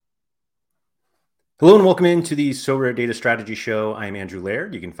Hello and welcome into the SorareData Strategy Show. I am Andrew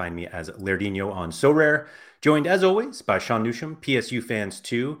Laird. You can find me as Lairdinho on Sorare, joined as always by Sean Newsham, PSU fans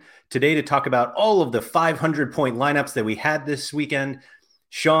too, today to talk about all of the 500-point lineups that we had this weekend.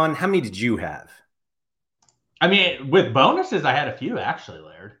 Sean, how many did you have? I mean, with bonuses, I had a few actually,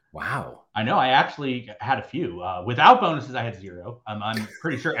 Laird. Wow. I know I actually had a few. Without bonuses, I had zero. I'm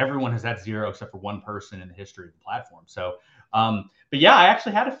pretty sure everyone has had zero except for one person in the history of the platform. So, but yeah, I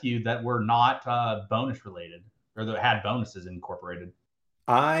actually had a few that were not bonus related or that had bonuses incorporated.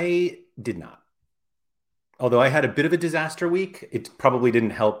 I did not. Although I had a bit of a disaster week, it probably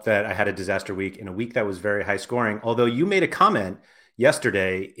didn't help that I had a disaster week in a week that was very high scoring. Although you made a comment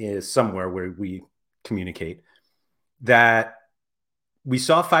yesterday is somewhere where we communicate that we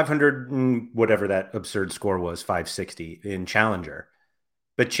saw 500 and whatever that absurd score was, 560 in Challenger,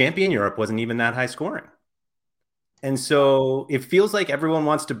 but Champion Europe wasn't even that high scoring. And so it feels like everyone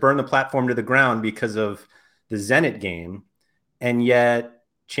wants to burn the platform to the ground because of the Zenit game. And yet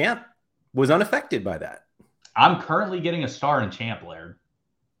Champ was unaffected by that. I'm currently getting a star in Champ, Laird.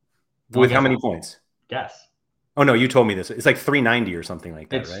 With how many points? Guess. Oh, no, you told me this. It's like 390 or something like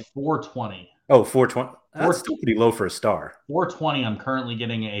that, It's right? 420. Oh, 420. That's still pretty low for a star. 420, I'm currently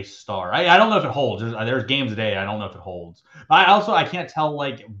getting a star. I don't know if it holds. There's games a day. I don't know if it holds. But I can't tell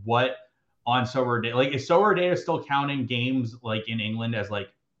like what on SorareData. Like, is SorareData still counting games like in England as like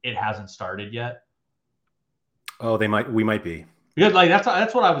it hasn't started yet? Oh, we might be. Because like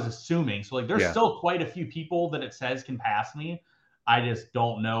that's what I was assuming. So like there's still quite a few people that it says can pass me. I just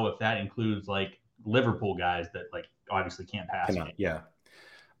don't know if that includes like Liverpool guys that like obviously can't pass me. Yeah.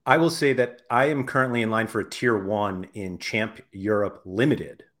 I will say that I am currently in line for a tier 1 in Champ Europe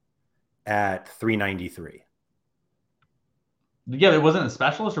Limited at 393. Yeah, it wasn't a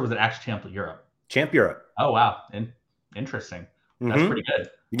specialist, or was it actually Champ Europe? Champ Europe. Oh wow, interesting. That's pretty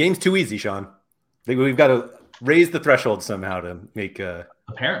good. The game's too easy, Sean. We've got to raise the threshold somehow to make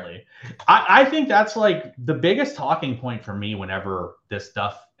apparently. I think that's like the biggest talking point for me whenever this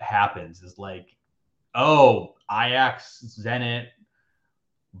stuff happens is like, oh, Ajax, Zenit,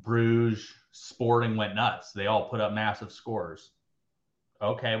 Bruges, Sporting went nuts. They all put up massive scores.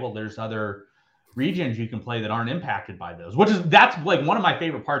 Okay, well, there's other regions you can play that aren't impacted by those, that's like one of my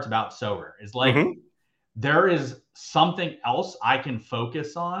favorite parts about Sorare is like there is something else I can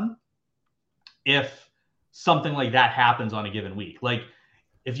focus on if something like that happens on a given week. Like,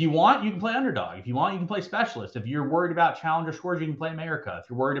 if you want, you can play underdog. If you want, you can play specialist. If you're worried about challenger scores, you can play America. If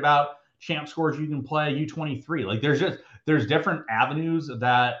you're worried about champ scores, you can play U23. Like, there's different avenues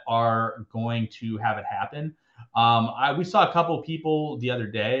that are going to have it happen. We saw a couple of people the other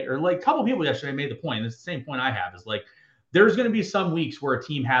day, or like a couple of people yesterday made the point. And it's the same point I have is like, there's going to be some weeks where a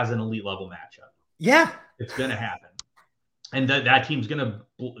team has an elite level matchup. Yeah, it's going to happen. And that team's going to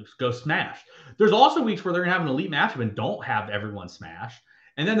go smash. There's also weeks where they're going to have an elite matchup and don't have everyone smash.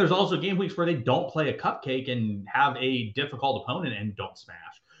 And then there's also game weeks where they don't play a cupcake and have a difficult opponent and don't smash.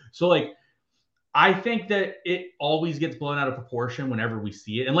 So, like, I think that it always gets blown out of proportion whenever we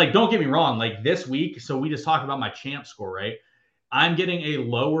see it. And, like, don't get me wrong, like this week, so we just talked about my champ score, right? I'm getting a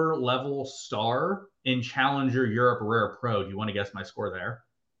lower level star in Challenger Europe Rare Pro. Do you want to guess my score there?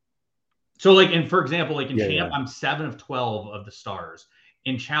 So, like, for example, like in Champ, I'm 7 of 12 of the stars.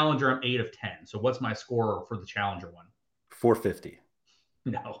 In Challenger, I'm 8 of 10. So what's my score for the Challenger one? 450.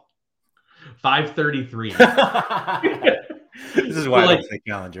 No. 533. This is why I don't say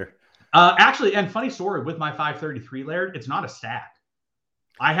Challenger. Actually, and funny story, with my 533 Laird, it's not a stack.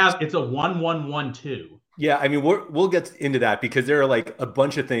 It's a 1-1-1-2. Yeah, I mean, we'll get into that because there are like a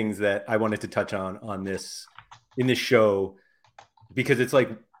bunch of things that I wanted to touch on this in this show, because it's like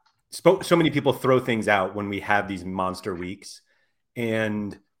so many people throw things out when we have these monster weeks,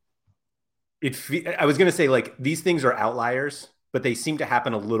 and I was going to say, like, these things are outliers, but they seem to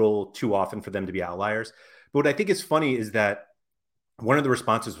happen a little too often for them to be outliers. But what I think is funny is that one of the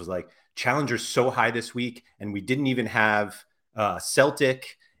responses was like, Challenger's so high this week, and we didn't even have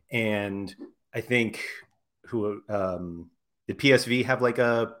Celtic, and I think who did PSV have like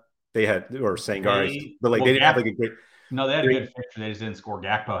they had, or Sangari, but like they didn't have like a great. No, they had a good fixture. They just didn't score.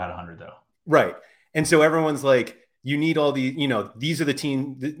 Gakpo had 100 though. Right, and so everyone's like, you need all these, these are the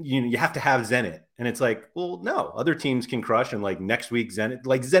teams, you have to have Zenit. And it's like, well, no, other teams can crush. And like next week,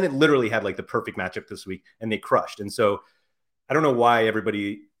 Zenit literally had like the perfect matchup this week and they crushed. And so I don't know why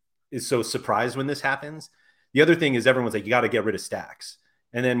everybody is so surprised when this happens. The other thing is everyone's like, you got to get rid of stacks.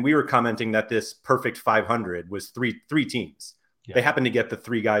 And then we were commenting that this perfect 500 was three teams. Yeah. They happened to get the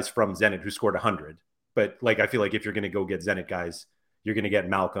 3 guys from Zenit who scored 100. But like, I feel like if you're going to go get Zenit guys, you're going to get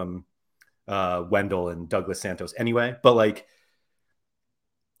Malcolm, Wendell, and Douglas Santos anyway. But like,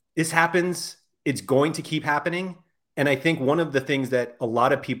 this happens. it's going to keep happening. And I think one of the things that a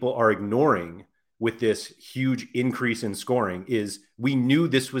lot of people are ignoring with this huge increase in scoring is we knew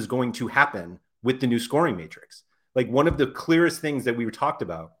this was going to happen with the new scoring matrix. Like one of the clearest things that we talked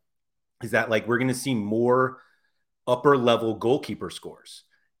about is that like we're going to see more upper level goalkeeper scores.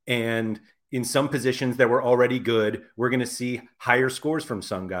 And in some positions that were already good, we're going to see higher scores from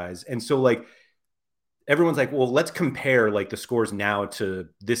some guys. And so like everyone's like, well, let's compare like the scores now to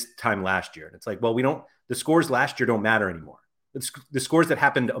this time last year. And it's like, well, the scores last year don't matter anymore. The scores that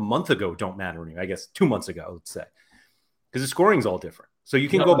happened a month ago don't matter anymore. I guess 2 months ago, let's say, because the scoring's all different. So you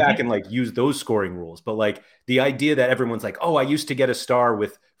can go back and like use those scoring rules. But like the idea that everyone's like, oh, I used to get a star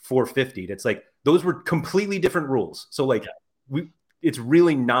with 450. It's like, those were completely different rules. So like it's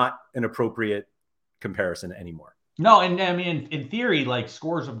really not an appropriate comparison anymore. No. And I mean, in theory, like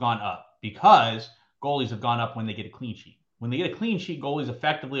scores have gone up because goalies have gone up when they get a clean sheet. When they get a clean sheet, goalies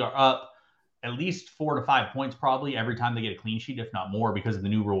effectively are up at least 4 to 5 points probably every time they get a clean sheet, if not more, because of the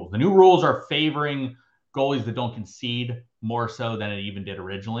new rules. The new rules are favoring goalies that don't concede more so than it even did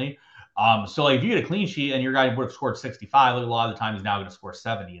originally. So like if you get a clean sheet and your guy would have scored 65, like a lot of the time he's now going to score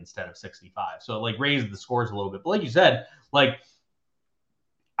 70 instead of 65. So it like raises the scores a little bit. But like you said, like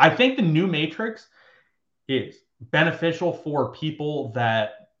I think the new matrix is beneficial for people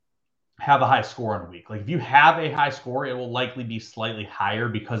that have a high score in a week. Like if you have a high score, it will likely be slightly higher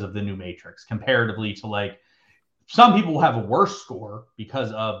because of the new matrix comparatively to like some people will have a worse score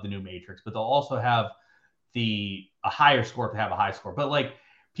because of the new matrix, but they'll also have a higher score if they have a high score. But like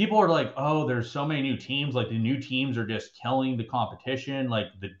people are like, oh, there's so many new teams. Like the new teams are just killing the competition, like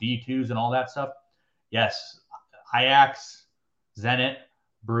the D2s and all that stuff. Yes, Ajax, Zenit,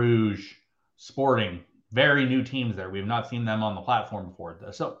 Bruges, Sporting, very new teams there. We have not seen them on the platform before.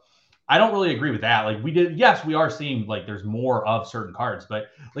 So I don't really agree with that. Like yes, we are seeing like there's more of certain cards, but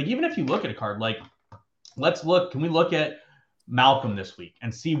like even if you look at a card, like can we look at Malcolm this week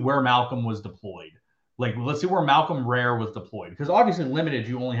and see where Malcolm was deployed? Like let's see where Malcolm Rare was deployed, because obviously limited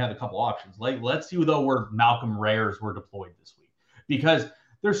you only have a couple options. Like let's see though where Malcolm Rares were deployed this week, because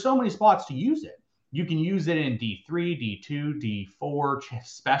there's so many spots to use it. You can use it in D3, D2, D4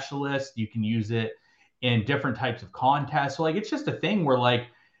 specialist. You can use it in different types of contests. So like it's just a thing where like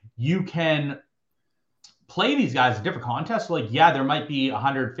you can play these guys in different contests. So like, yeah, there might be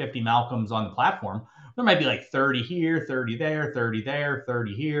 150 Malcolms on the platform. There might be like 30 here, 30 there, 30 there,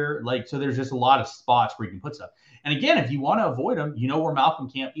 30 here. Like, so there's just a lot of spots where you can put stuff. And again, if you want to avoid them, you know where Malcolm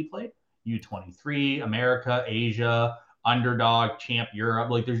can't be played? U23, America, Asia, Underdog, Champ Europe.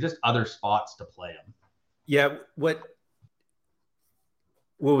 Like there's just other spots to play them. Yeah. What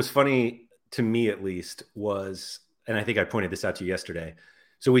was funny to me at least was, and I think I pointed this out to you yesterday.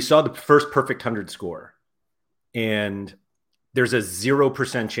 So we saw the first perfect 100 score, and there's a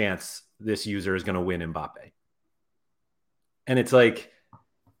 0% chance this user is going to win Mbappe. And it's like,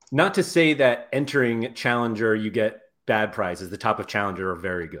 not to say that entering Challenger, you get bad prizes. The top of Challenger are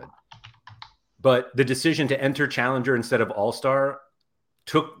very good. But the decision to enter Challenger instead of All-Star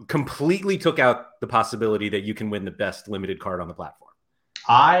completely took out the possibility that you can win the best limited card on the platform.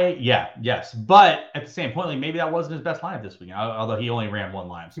 Yes. But at the same point, like maybe that wasn't his best lineup this weekend, although he only ran one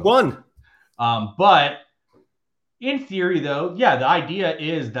lineup. So. One. But in theory, though, yeah, the idea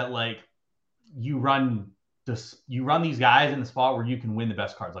is that like you run these guys in the spot where you can win the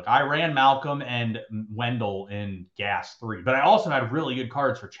best cards. Like I ran Malcolm and Wendell in Gas 3, but I also had really good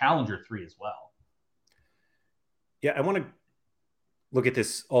cards for Challenger 3 as well. Yeah, I want to look at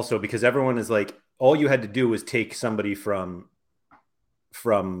this also because everyone is like, all you had to do was take somebody from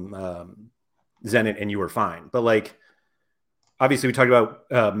Zenit and you were fine. But like, obviously we talked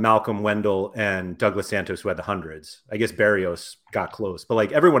about Malcolm, Wendell, and Douglas Santos who had the hundreds. I guess Barrios got close, but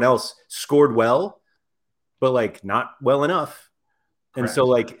like everyone else scored well, but like not well enough. Correct. And so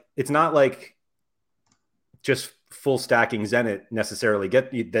like, it's not like just full stacking Zenit necessarily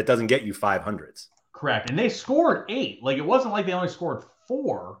that doesn't get you 500s. Correct. And they scored 8. Like it wasn't like they only scored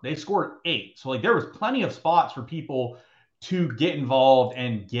 4, they scored 8. So like there was plenty of spots for people to get involved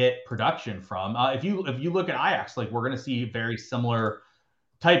and get production from. If you look at Ajax, like we're going to see a very similar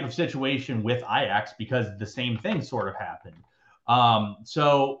type of situation with Ajax because the same thing sort of happened.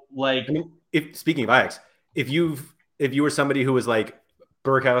 So like, I mean, speaking of Ajax, if you were somebody who was like,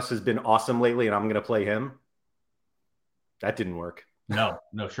 Berghaus has been awesome lately and I'm going to play him, that didn't work. No,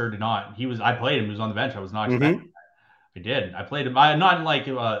 sure did not. I played him. He was on the bench. I was not expecting that. I did. I played him. Not in like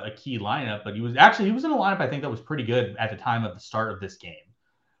a key lineup, but he was in a lineup I think that was pretty good at the time of the start of this game.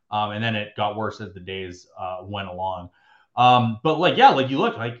 And then it got worse as the days went along. But like, yeah, like you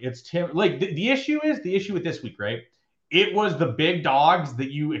look like it's Tim. Like the issue with this week, right, it was the big dogs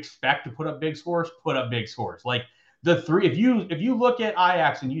that you expect to put up big scores, Like the three, if you look at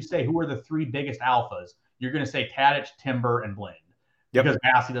Ajax and you say who are the three biggest alphas, you're going to say Tadic, Timber, and Blind, because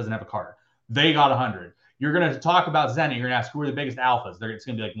Massey doesn't have a card. They got 100. You're going to talk about Zenit. You're going to ask who are the biggest alphas. It's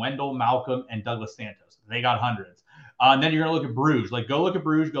going to be like Wendell, Malcolm, and Douglas Santos. They got hundreds. And then you're going to look at Bruges. Like, go look at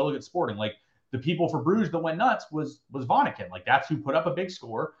Bruges. Go look at Sporting. Like, the people for Bruges that went nuts was Vonnegut. Like, that's who put up a big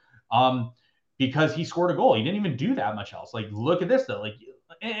score. Because he scored a goal. He didn't even do that much else. Like, look at this though. Like,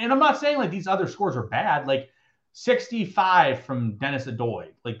 and I'm not saying like these other scores are bad. Like 65 from Dennis Adoy.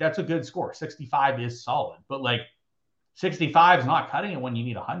 Like, that's a good score. 65 is solid, but like 65 is not cutting it when you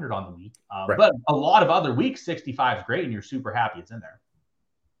need 100 on the week. Right. But a lot of other weeks, 65 is great, and you're super happy it's in there.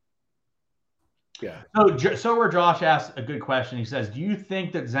 Yeah. So where Josh asks a good question. He says, do you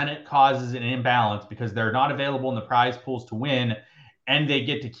think that Zenit causes an imbalance because they're not available in the prize pools to win, and they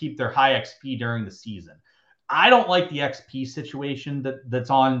get to keep their high XP during the season? I don't like the XP situation that's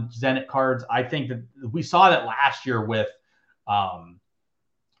on Zenit cards. I think that we saw that last year with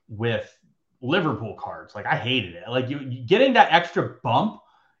Liverpool cards. Like, I hated it. Like, you getting that extra bump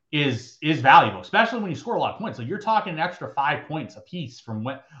is valuable, especially when you score a lot of points. Like, you're talking an extra 5 points a piece from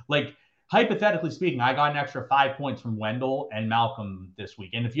when, like, hypothetically speaking, I got an extra 5 points from Wendell and Malcolm this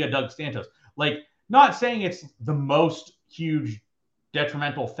week. And if you had Doug Santos, like, not saying it's the most huge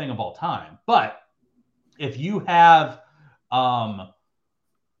detrimental thing of all time, but if you have that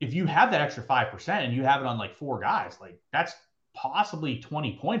extra 5% and you have it on like 4 guys, like, that's possibly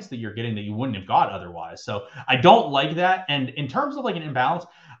 20 points that you're getting that you wouldn't have got otherwise. So I don't like that. And in terms of like an imbalance,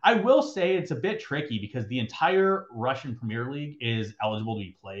 I will say it's a bit tricky because the entire Russian Premier League is eligible to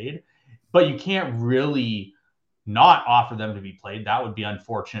be played, but you can't really not offer them to be played. That would be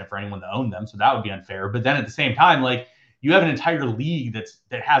unfortunate for anyone that owned them. So that would be unfair. But then at the same time, like, you have an entire league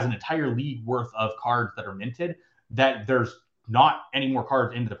that has an entire league worth of cards that are minted that there's not any more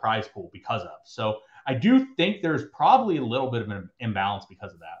cards into the prize pool because of. So I do think there's probably a little bit of an imbalance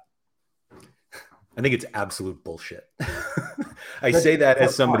because of that. I think it's absolute bullshit. I say that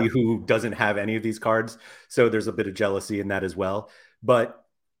as somebody who doesn't have any of these cards, so there's a bit of jealousy in that as well. But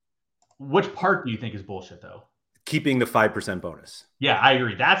which part do you think is bullshit, though? Keeping the 5% bonus. Yeah, I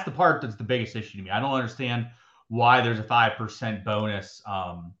agree. That's the part that's the biggest issue to me. I don't understand why there's a 5% bonus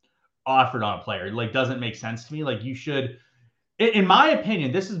offered on a player. Like, doesn't make sense to me. Like, you should, in my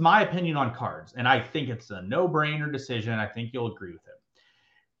opinion, this is my opinion on cards, and I think it's a no-brainer decision. I think you'll agree with it.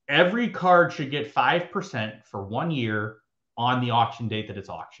 Every card should get 5% for 1 year on the auction date that it's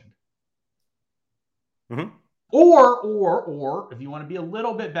auctioned. Mm-hmm. Or if you want to be a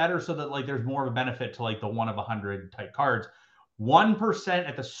little bit better so that like there's more of a benefit to like the 1 of 100 type cards, 1%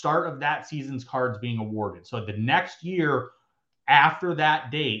 at the start of that season's cards being awarded. So the next year after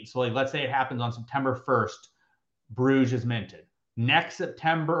that date, so like let's say it happens on September 1st, Bruges is minted. Next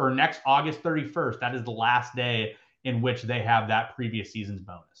September or next August 31st, that is the last day in which they have that previous season's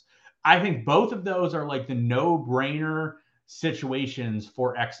bonus. I think both of those are like the no-brainer situations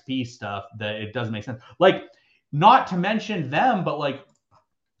for XP stuff that it doesn't make sense. Like, not to mention them, but like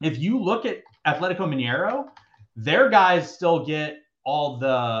if you look at Atletico Mineiro, their guys still get all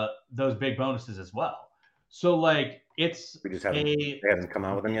those big bonuses as well. So like they haven't come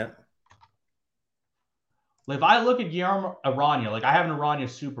out with them yet. If I look at Guillermo Arana, like I have an Arana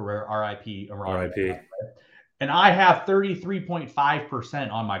super rare, RIP Arana, RIP, and I have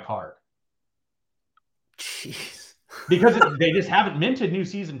 33.5% on my card. Jeez. Because they just haven't minted new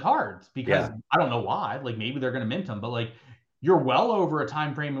season cards because I don't know why. Like maybe they're going to mint them, but like you're well over a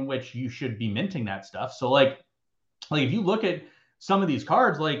time frame in which you should be minting that stuff. So like if you look at some of these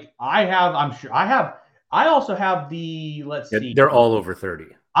cards, like I also have the, let's see. They're all over 30.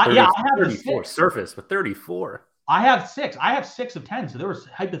 I have 34 surface, but 34. I have 6. I have 6 of 10. So there was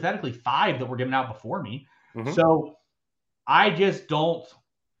hypothetically 5 that were given out before me. Mm-hmm. So I just don't.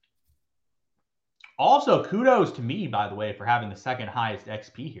 Also, kudos to me, by the way, for having the second highest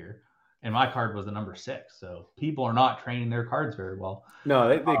XP here. And my card was the number 6. So people are not training their cards very well. No,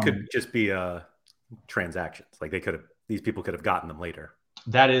 they could just be transactions. Like these people could have gotten them later.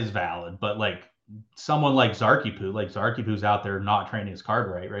 That is valid. But like someone like Zarkipu's out there not training his card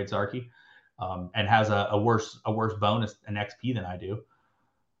right, Zarky? And has a worse bonus and XP than I do.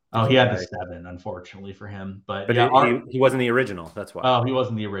 Oh, he had the 7, unfortunately for him. But yeah, he wasn't the original. That's why. Oh, he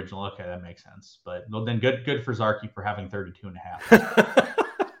wasn't the original. Okay, that makes sense. But well, then good for Zarky for having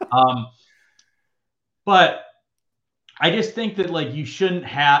 32.5. But I just think that like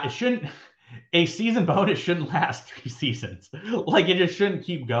a season bonus shouldn't last 3 seasons. Like it just shouldn't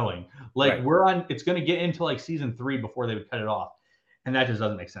keep going. Like it's going to get into like season 3 before they would cut it off, and that just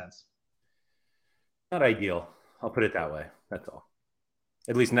doesn't make sense. Not ideal. I'll put it that way. That's all.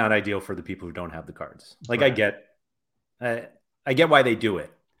 At least not ideal for the people who don't have the cards. Like Right. I get why they do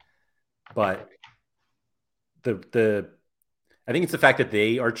it, but I think it's the fact that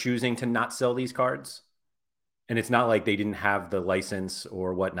they are choosing to not sell these cards, and it's not like they didn't have the license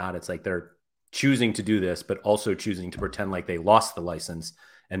or whatnot. It's like they're choosing to do this, but also choosing to pretend like they lost the license,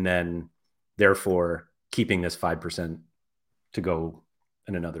 and then therefore keeping this 5% to go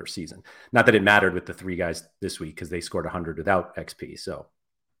in another season. Not that it mattered with the 3 guys this week because they scored 100 without XP, so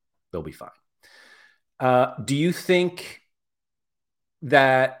they'll be fine. Do you think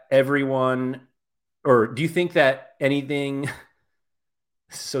that everyone, or do you think that anything?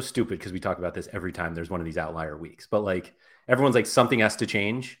 So stupid because we talk about this every time there's one of these outlier weeks, but like everyone's like something has to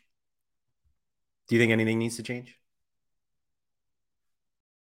change. Do you think anything needs to change?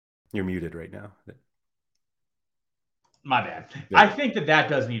 You're muted right now. My bad. Yeah. I think that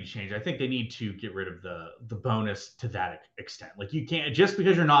does need to change. I think they need to get rid of the bonus to that extent. Like you can't, just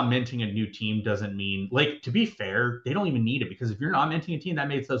because you're not minting a new team doesn't mean, like, to be fair, they don't even need it, because if you're not minting a team, that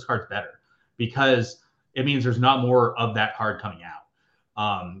makes those cards better because it means there's not more of that card coming out.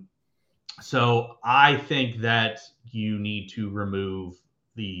 So I think that you need to remove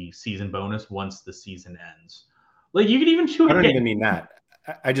the season bonus once the season ends. Like you could even do it. I don't even mean that.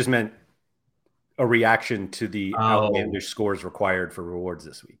 I just meant a reaction to the outlandish scores required for rewards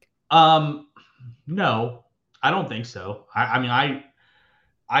this week. No, I don't think so. I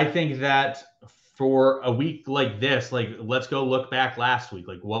think that for a week like this, like let's go look back last week,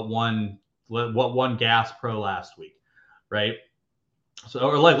 like what won Gas Pro last week, right? So,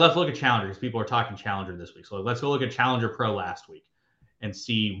 or like let's look at Challenger, because people are talking Challenger this week. So let's go look at Challenger Pro last week and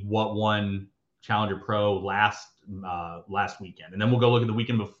see what won Challenger Pro last weekend, and then we'll go look at the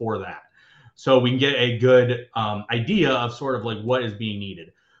weekend before that, so we can get a good idea of sort of like what is being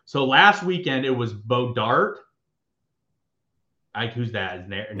needed. So last weekend it was Bo Dart. Who's that?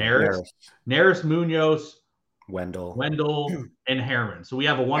 Neris, Munoz, Wendell, and Herman. So we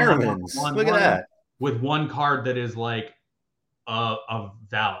have a one Look at that, with one card that is like a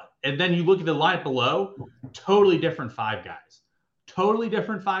valid. And then you look at the lineup below, totally different 5 guys. Totally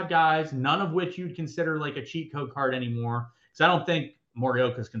different 5 guys, none of which you'd consider like a cheat code card anymore. Because I don't think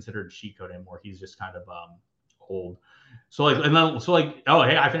Morioka is considered a cheat code anymore. He's just kind of old. So oh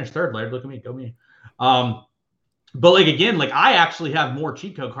hey, I finished 3rd, Laird. Look at me, go me. But like again, like I actually have more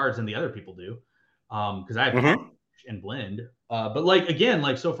cheat code cards than the other people do, because I have and blend. But like again,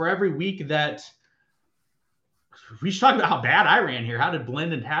 like so for every week that we should talk about how bad I ran here. How did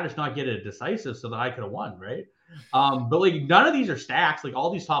Blend and Tadish not get a decisive so that I could have won, right? But like none of these are stacks. Like all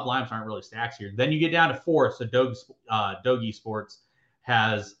these top lineups aren't really stacks here. Then you get down to 4th. So Dogie Sports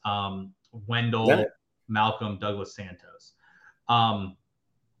has Wendell, Malcolm, Douglas Santos.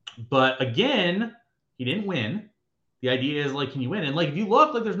 But again, he didn't win. The idea is like, can you win? And like if you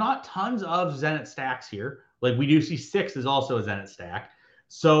look, like there's not tons of Zenit stacks here. Like we do see 6 is also a Zenit stack.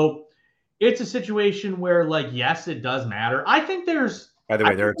 So it's a situation where, like, yes, it does matter. I think there's... By the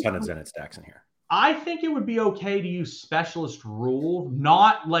way, there are a ton of Zenit stacks in here. I think it would be okay to use specialist rules,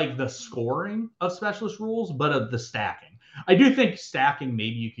 not like the scoring of specialist rules, but of the stacking. I do think stacking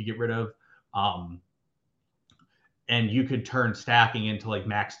maybe you could get rid of, and you could turn stacking into like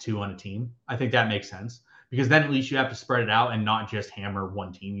max 2 on a team. I think that makes sense, because then at least you have to spread it out and not just hammer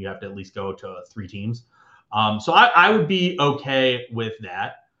one team. You have to at least go to 3 teams. So I would be okay with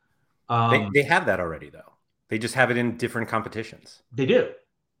that. They have that already, though. They just have it in different competitions. They do.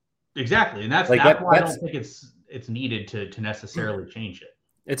 Exactly. And that's why I don't think it's needed to necessarily change it.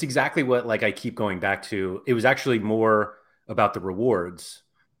 It's exactly what like I keep going back to. It was actually more about the rewards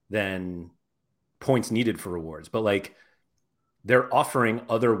than points needed for rewards. But like they're offering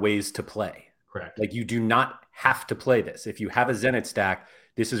other ways to play. Correct. Like you do not have to play this. If you have a Zenit stack,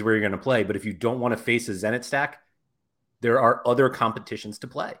 this is where you're going to play. But if you don't want to face a Zenit stack, there are other competitions to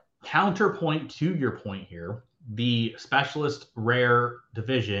play. Counterpoint to your point here, the specialist rare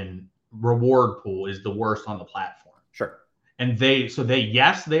division reward pool is the worst on the platform. Sure. And they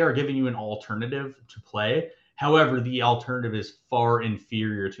are giving you an alternative to play. However, the alternative is far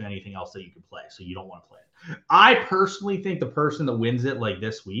inferior to anything else that you could play. So you don't want to play it. I personally think the person that wins it like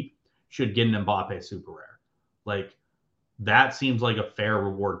this week should get an Mbappe super rare. Like that seems like a fair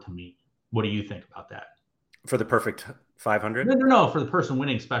reward to me. What do you think about that? For the perfect 500? No, for the person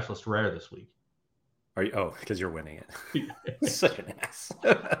winning specialist rare this week. Are you? Oh, because you're winning it. Such an ass.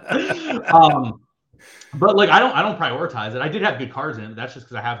 But like I don't prioritize it. I did have good cards in it. But that's just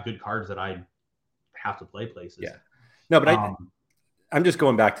because I have good cards that I have to play places. Yeah. No, but I'm just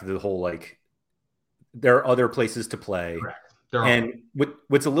going back to the whole like there are other places to play. Correct. And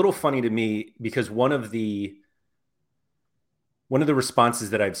what's a little funny to me, because one of the one of the responses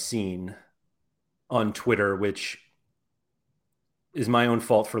that I've seen on Twitter, which is my own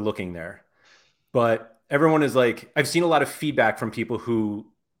fault for looking there, but everyone is like, I've seen a lot of feedback from people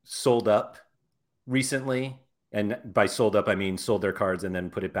who sold up recently. And by sold up, I mean sold their cards and then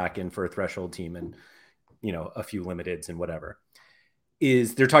put it back in for a threshold team and, a few limiteds and whatever.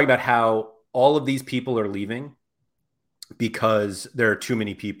 Is they're talking about how all of these people are leaving because there are too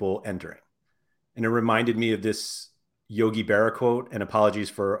many people entering. And it reminded me of this Yogi Berra quote, and apologies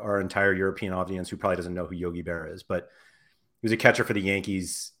for our entire European audience who probably doesn't know who Yogi Berra is, but he was a catcher for the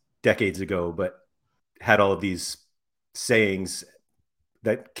Yankees decades ago, but had all of these sayings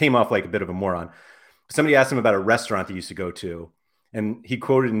that came off like a bit of a moron. Somebody asked him about a restaurant they used to go to, and he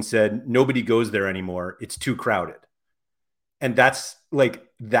quoted and said, "Nobody goes there anymore. It's too crowded." And that's like,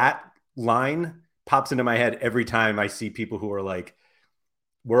 that line pops into my head every time I see people who are like,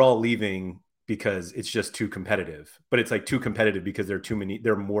 we're all leaving because it's just too competitive. But it's like too competitive because there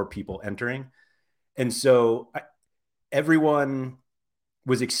are more people entering. And so everyone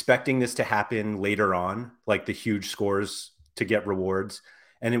was expecting this to happen later on, like the huge scores to get rewards.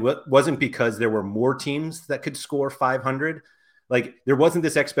 And it wasn't because there were more teams that could score 500. Like, there wasn't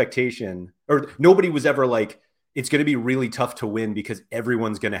this expectation, or nobody was ever like, it's going to be really tough to win because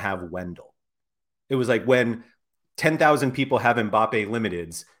everyone's going to have Wendell. It was like, when 10,000 people have Mbappe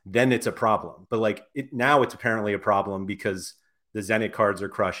limiteds, then it's a problem. But like, now it's apparently a problem because the Zenit cards are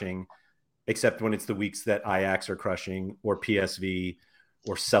crushing, except when it's the weeks that Ajax are crushing, or PSV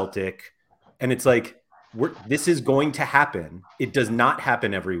or Celtic. And it's like, this is going to happen. It does not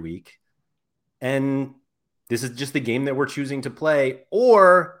happen every week. And this is just the game that we're choosing to play,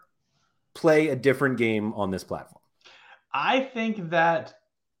 or play a different game on this platform. I think that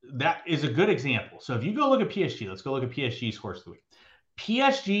is a good example. So if you go look at PSG, let's go look at PSG scores of the week.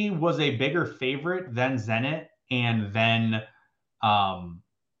 PSG was a bigger favorite than Zenit and then than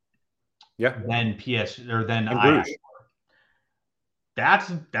PSG or than Ajax.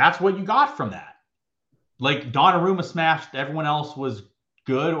 That's what you got from that. Like, Donnarumma smashed, everyone else was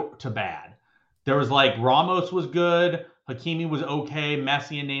good to bad. There was like, Ramos was good, Hakimi was okay,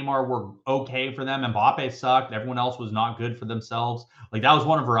 Messi and Neymar were okay for them, Mbappe sucked, everyone else was not good for themselves. Like, that was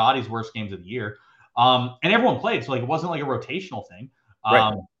one of Verratti's worst games of the year. And everyone played, so like, it wasn't like a rotational thing.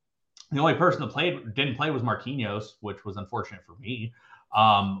 Right. The only person that didn't play was Marquinhos, which was unfortunate for me.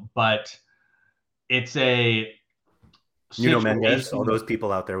 But it's a Nuno Mendes, all those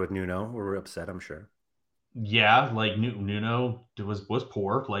people out there with Nuno were upset, I'm sure. Yeah, like Nuno was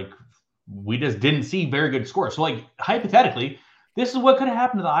poor. Like, we just didn't see very good scores. So like, hypothetically, this is what could have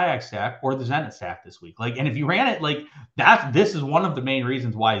happened to the Ajax stack or the Zenit stack this week. Like, and if you ran it like that, this is one of the main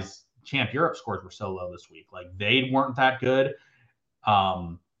reasons why Champ Europe scores were so low this week. Like, they weren't that good.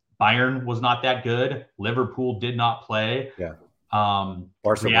 Bayern was not that good. Liverpool did not play. Yeah.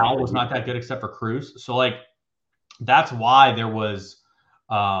 Real was not that good except for Cruz. So like, that's why there was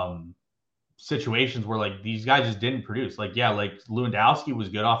situations where like these guys just didn't produce. Like, yeah, like Lewandowski was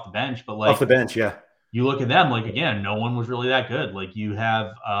good off the bench, but like off the bench, yeah. You look at them, like, again, no one was really that good. Like, you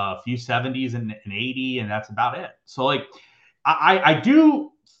have a few 70s and an 80, and that's about it. So like, I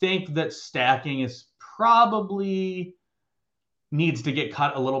do think that stacking is probably needs to get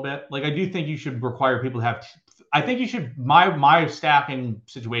cut a little bit. Like, I do think you should require people to have. I think you should. My stacking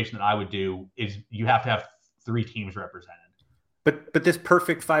situation that I would do is you have to have 3 teams represented. But this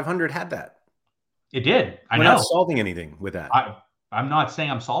perfect 500 had that. It did. We're not solving anything with that. I'm not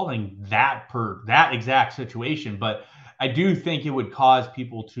saying I'm solving that exact situation, but I do think it would cause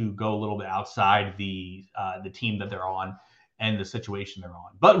people to go a little bit outside the team that they're on and the situation they're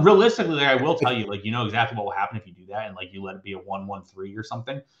on. But realistically, like, I will tell you, like, you know exactly what will happen if you do that, and like you let it be a 1-1-3 or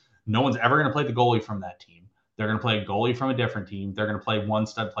something. No one's ever going to play the goalie from that team. They're going to play a goalie from a different team. They're going to play one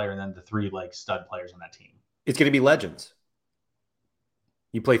stud player and then the 3 like stud players on that team. It's going to be legends.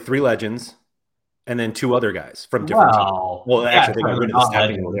 You play 3 legends and then 2 other guys from different teams. Well, actually, they got rid of the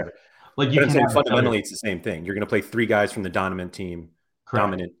stacking over there. Like, but I'm saying fundamentally, it's the same thing. You're going to play 3 guys from the dominant team,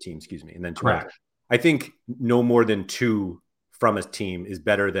 excuse me, and then 2 others. I think no more than 2 from a team is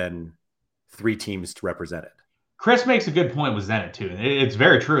better than 3 teams to represent it. Chris makes a good point with Zenit too. It's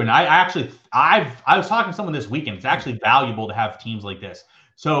very true. And I was talking to someone this weekend. It's actually valuable to have teams like this.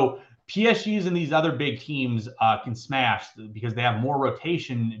 So PSGs and these other big teams can smash because they have more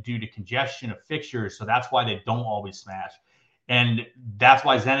rotation due to congestion of fixtures. So that's why they don't always smash. And that's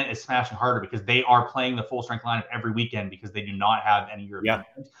why Zenit is smashing harder, because they are playing the full strength lineup every weekend because they do not have any European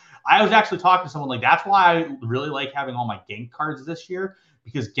games. I was actually talking to someone like, that's why I really like having all my Genk cards this year,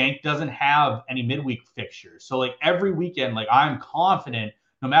 because Genk doesn't have any midweek fixtures. So like every weekend, like I'm confident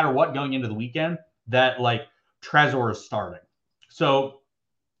no matter what going into the weekend that like Trezor is starting. So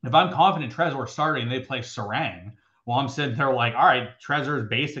if I'm confident Trezor starting and they play Sarang, well, I'm sitting there like, all right, Trezor is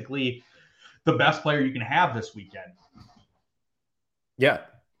basically the best player you can have this weekend. Yeah.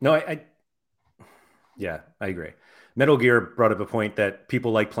 No, yeah, I agree. Metal Gear brought up a point that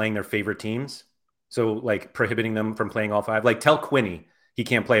people like playing their favorite teams. So like prohibiting them from playing all five. Like tell Quinny he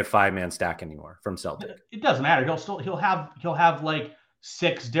can't play a 5-man stack anymore from Celtic. It doesn't matter. He'll have like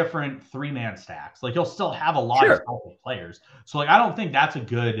 6 different 3-man stacks. Like he'll still have a lot of Celtic players. So like I don't think that's a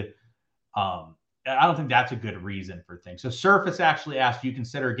good reason for things. So Surface actually asked, do you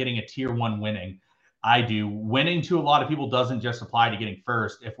consider getting a tier 1 winning? I do. Winning to a lot of people doesn't just apply to getting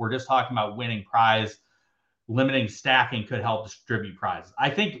first. If we're just talking about winning prize, limiting stacking could help distribute prizes. I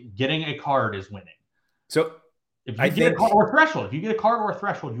think getting a card is winning. So if you get a card or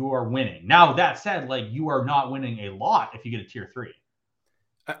threshold, you are winning. Now that said, like you are not winning a lot if you get a tier 3.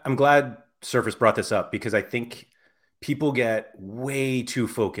 I'm glad Surface brought this up because I think people get way too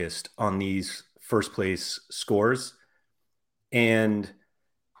focused on these first place scores. And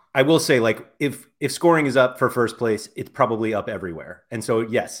I will say, like, if scoring is up for first place, it's probably up everywhere. And so,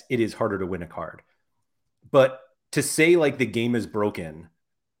 yes, it is harder to win a card. But to say like the game is broken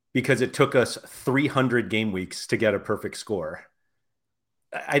because it took us 300 game weeks to get a perfect score,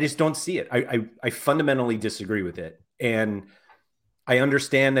 I just don't see it. I fundamentally disagree with it. And I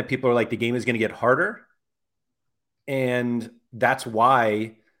understand that people are like, the game is going to get harder. And that's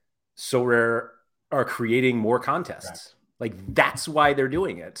why Sorare are creating more contests. Right. Like that's why they're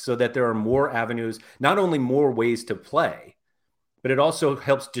doing it, so that there are more avenues, not only more ways to play, but it also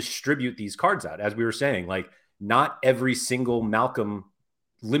helps distribute these cards out. As we were saying, like not every single Malcolm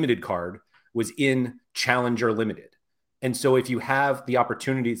limited card was in Challenger Limited. And so if you have the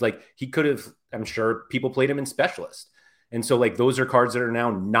opportunities, like he could have, I'm sure people played him in Specialist. And so like those are cards that are now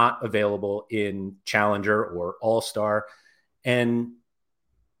not available in Challenger or All-Star. And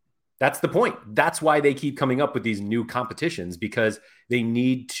that's the point. That's why they keep coming up with these new competitions, because they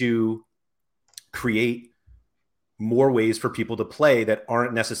need to create more ways for people to play that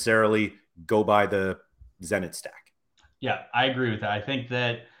aren't necessarily go by the Zenit stack. Yeah, I agree with that. I think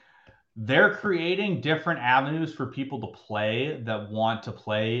that they're creating different avenues for people to play that want to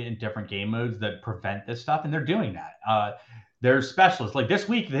play in different game modes that prevent this stuff. And they're doing that. There's specialists like this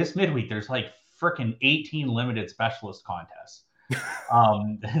midweek, there's like freaking 18 limited specialist contests.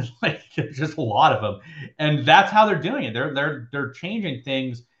 Like there's just a lot of them. And that's how they're doing it. They're changing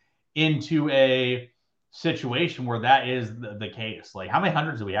things into a situation where that is the case. Like how many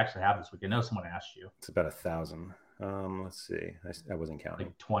hundreds do we actually have this week? I know someone asked you. It's about 1,000. Let's see. I wasn't counting.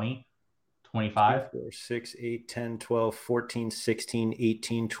 Like 20, 25, 2, 4, 6, 8, 10, 12, 14, 16,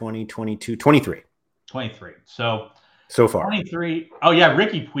 18, 20, 22, 23. 23. So far. 23. Oh, yeah.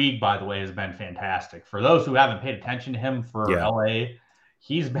 Ricky Puig, by the way, has been fantastic. For those who haven't paid attention to him for LA,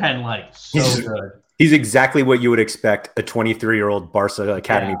 he's been like good. He's exactly what you would expect a 23-year-old Barca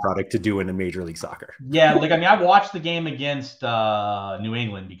Academy product to do in a Major League Soccer. Yeah. Like, I mean, I watched the game against New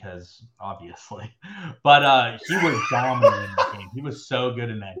England because obviously, but he was dominant in that game. He was so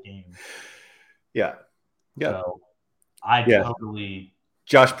good in that game. Yeah. Yeah. So I totally.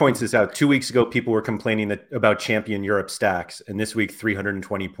 Josh points this out. 2 weeks ago, people were complaining about Champion Europe stacks, and this week,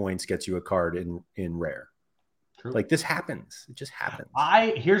 320 points gets you a card in rare. True. Like this happens. It just happens.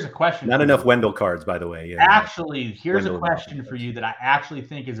 Here's a question. Not enough Wendell cards, by the way. Yeah, actually, here's a question for you that I actually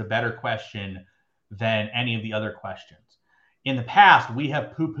think is a better question than any of the other questions. In the past, we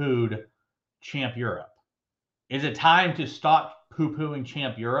have poo-pooed Champ Europe. Is it time to stop poo-pooing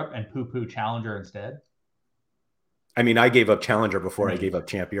Champ Europe and poo-poo Challenger instead? I mean, I gave up Challenger before I gave up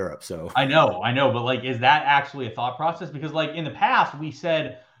Champ Europe. So I know, but like, is that actually a thought process? Because like in the past, we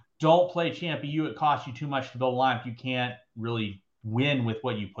said, don't play Champ EU. It costs you too much to build a lineup. You can't really win with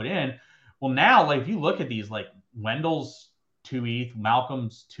what you put in. Well, now, like if you look at these, like Wendell's 2 ETH,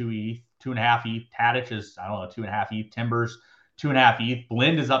 Malcolm's 2 ETH, 2.5 ETH, Tadic is, I don't know, 2.5 ETH, Timbers 2.5 ETH,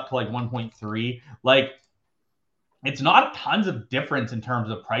 Blind is up to like 1.3. Like it's not tons of difference in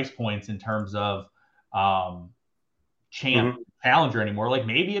terms of price points, in terms of Challenger anymore. Like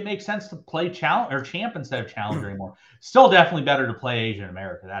maybe it makes sense to play Champ instead of Challenger anymore. Still definitely better to play Asia and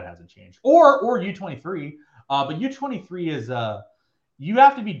America. That hasn't changed. Or U23. But U23 is you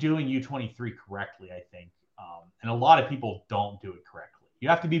have to be doing U23 correctly, I think. And a lot of people don't do it correctly. You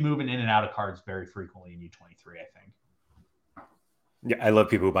have to be moving in and out of cards very frequently in U23, I think. Yeah, I love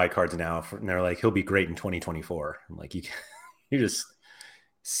people who buy cards now and they're like, he'll be great in 2024. I'm like, you're just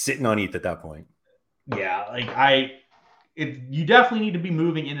sitting on ETH at that point. Yeah, like you definitely need to be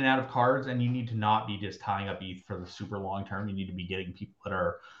moving in and out of cards, and you need to not be just tying up ETH for the super long term. You need to be getting people that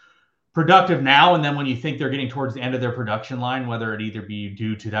are productive now, and then when you think they're getting towards the end of their production line, whether it either be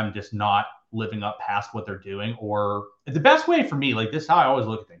due to them just not living up past what they're doing, or the best way for me, like this is how I always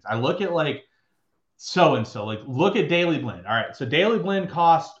look at things. I look at like so-and-so, like look at Daily Blend. All right, so Daily Blend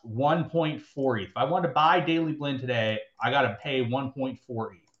cost 1.4 ETH. If I want to buy Daily Blend today, I got to pay 1.4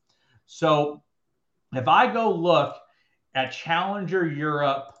 ETH. So if I go look at Challenger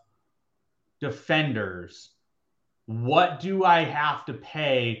Europe Defenders, what do I have to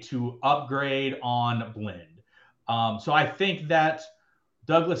pay to upgrade on Blend? So I think that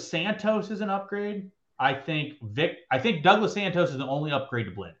Douglas Santos is an upgrade. I think Douglas Santos is the only upgrade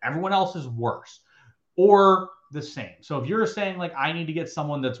to Blend. Everyone else is worse or the same. So if you're saying like I need to get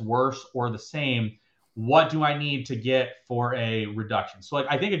someone that's worse or the same, what do I need to get for a reduction? So like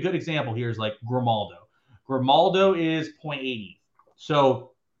I think a good example here is like Grimaldo. Grimaldo is 0.80.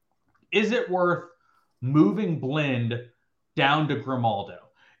 So is it worth moving Blend down to Grimaldo?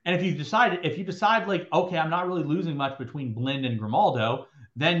 And if you decide like, okay, I'm not really losing much between Blend and Grimaldo,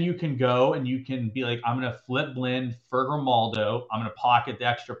 then you can go and you can be like, I'm going to flip Blend for Grimaldo. I'm going to pocket the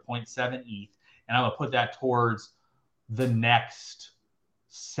extra 0.7 ETH, and I'm going to put that towards the next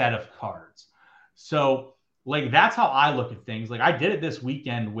set of cards. So like, that's how I look at things. Like I did it this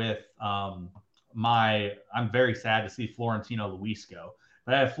weekend with I'm very sad to see Florentino Luis go,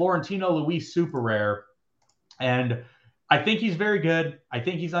 but I have Florentino Luis super rare, and I think he's very good. I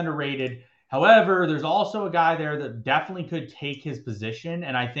think he's underrated. However, there's also a guy there that definitely could take his position,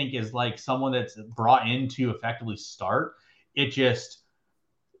 and I think is like someone that's brought in to effectively start.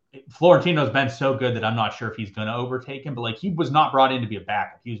 Florentino's been so good that I'm not sure if he's going to overtake him, but like he was not brought in to be a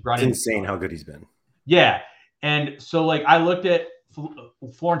backup. He was brought in. It's insane how good he's been. Yeah. And so like I looked at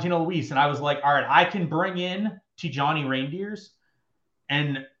Florentino Luis and I was like, all right, I can bring in Tijani Reindeers,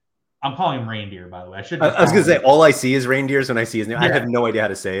 and I'm calling him Reindeer, by the way. I was going to say, all I see is Reindeers when I see his name. Yeah. I have no idea how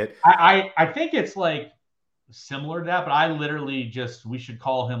to say it. I think it's like similar to that, but I literally we should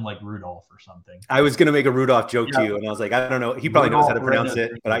call him like Rudolph or something. I was going to make a Rudolph joke to you, and I was like, I don't know. He probably knows how to pronounce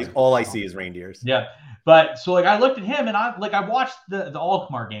it, but all I see is Reindeers. Yeah. But so like I looked at him and I watched the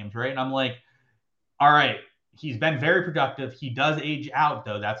Alkmaar games, right? And I'm like, all right, he's been very productive. He does age out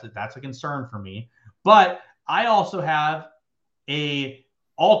though. That's a concern for me. But I also have a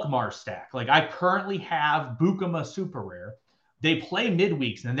Alkmaar stack. Like I currently have Bukama super rare. They play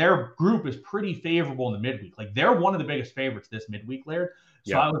midweeks, and their group is pretty favorable in the midweek. Like they're one of the biggest favorites this midweek, Laird.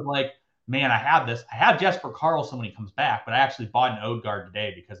 So I was like, man, I have this. I have Jesper Karlsson when he comes back, but I actually bought an Odegaard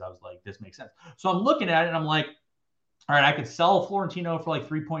today because I was like, this makes sense. So I'm looking at it and I'm like, all right, I could sell Florentino for like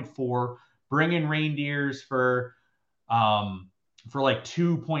 3.4, bring in Reindeers for like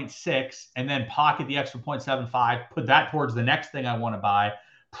 2.6, and then pocket the extra 0.75, put that towards the next thing I want to buy.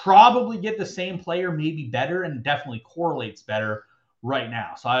 Probably get the same player, maybe better, and definitely correlates better right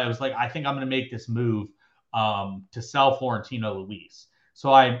now. So I was like, I think I'm going to make this move to sell Florentino Luis.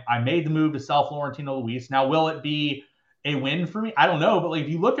 So I made the move to sell Florentino Luis. Now, will it be a win for me? I don't know. But like, if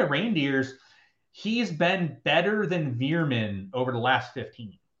you look at Reindeers, he's been better than Veerman over the last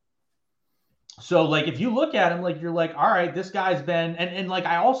 15. So like, if you look at him, like you're like, all right, this guy's been, and like,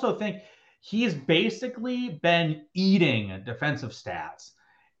 I also think he's basically been eating defensive stats.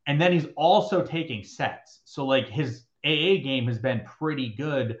 And then he's also taking sets. So like his AA game has been pretty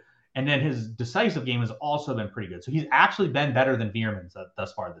good. And then his decisive game has also been pretty good. So he's actually been better than Veerman's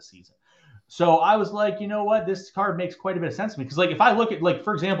thus far this season. So I was like, you know what? This card makes quite a bit of sense to me. Because like if I look at, like,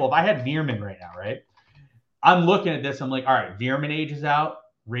 for example, if I had Veerman right now, right? I'm looking at this. I'm like, all right, Veerman ages out,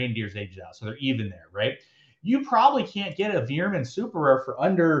 Reindeers ages out. So they're even there, right? You probably can't get a Veerman super rare for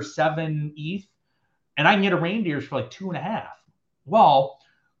under 7 ETH. And I can get a Reindeers for like 2.5. Well,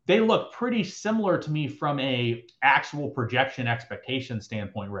 they look pretty similar to me from a actual projection expectation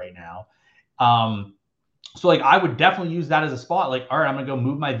standpoint right now. So like I would definitely use that as a spot. Like, all right, I'm going to go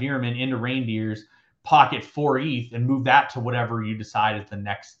move my Veerman into Reindeers, pocket 4 ETH, and move that to whatever you decide is the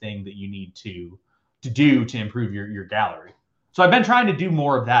next thing that you need to do to improve your gallery. So I've been trying to do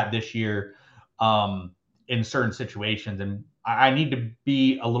more of that this year in certain situations. And I need to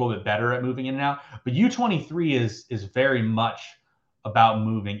be a little bit better at moving in and out. But U23 is very much about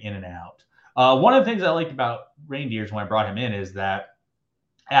moving in and out. One of the things I liked about Reindeers when I brought him in is that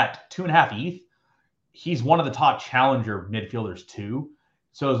at 2.5 ETH, he's one of the top challenger midfielders too.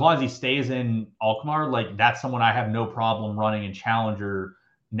 So as long as he stays in Alkmaar, like that's someone I have no problem running in challenger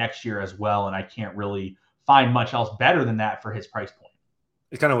next year as well. And I can't really find much else better than that for his price point.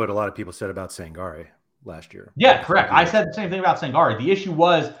 It's kind of what a lot of people said about Sangare last year. Yeah, correct. I said the same thing about Sangare. The issue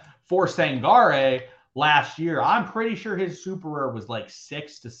was for Sangare last year, I'm pretty sure his super rare was like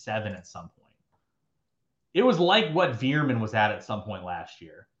 6 to 7 at some point. It was like what Veerman was at some point last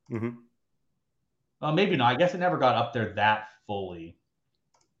year. Mm-hmm. Well, maybe not. I guess it never got up there that fully.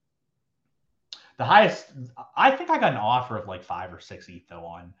 The highest, I think I got an offer of like 5 or 6 ETH though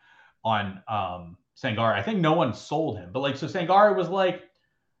on Sangare. I think no one sold him, but like so Sangare was like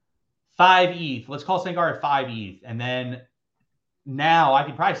 5 ETH. Let's call Sangare 5 ETH, and then now I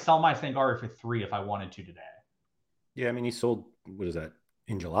could probably sell my Sangare for 3 if I wanted to today. Yeah, I mean, he sold, what is that,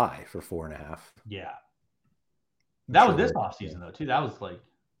 in July for 4.5. Yeah, I'm that sure was this they're- off season though too. That was like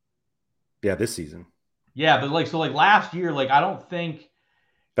Yeah, this season. yeah, but like so like last year, like I don't think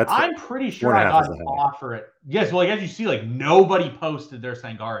That's I'm pretty sure I 4.5 got is an the high. offer at yes. Well, like as you see, like nobody posted their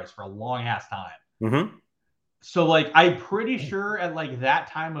Sangares for a long ass time. Mm-hmm. So like I'm pretty sure at like that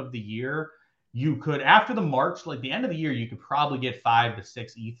time of the year, you could after the March, like the end of the year, you could probably get 5 to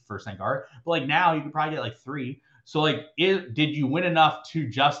 6 ETH for Sangare. But like now you could probably get like 3. So like did you win enough to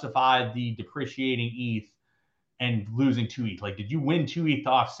justify the depreciating ETH and losing 2 ETH? Like did you win 2 ETH to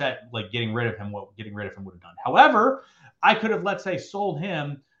offset like getting rid of him, what getting rid of him would have done? However, I could have, let's say, sold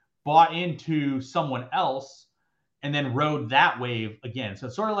him, bought into someone else, and then rode that wave again. So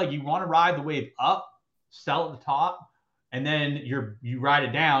it's sort of like you want to ride the wave up, sell at the top, and then you ride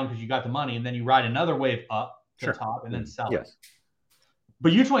it down because you got the money, and then you ride another wave up to the top and then sell it.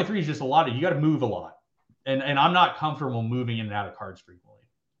 But U23 is just a lot of, you got to move a lot. And I'm not comfortable moving in and out of cards frequently.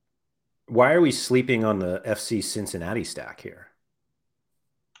 Why are we sleeping on the FC Cincinnati stack here?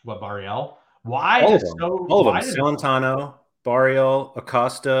 What, Barriel? Why All is of them. so All of why them. does Celentano, Barriel,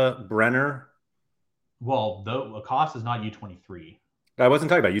 Acosta, Brenner. well, though Acosta is not U23. I wasn't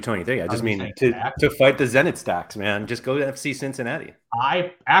talking about U23. I just mean to fight the Zenit stacks, man. Just go to FC Cincinnati.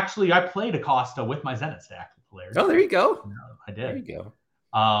 I played Acosta with my Zenit stack. Oh, there you go. No, I did. There you go.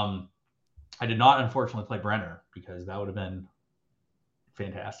 I did not unfortunately play Brenner because that would have been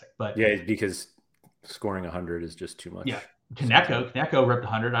fantastic. But yeah, because scoring 100 is just too much. Yeah, Kaneko ripped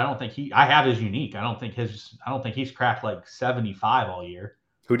 100. I don't think I have his unique. I don't think he's cracked like 75 all year.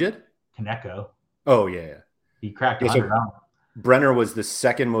 Who did? Kaneko. Oh yeah. He cracked 100. So Brenner was the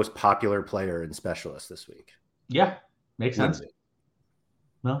second most popular player in Specialist this week. Yeah, makes sense.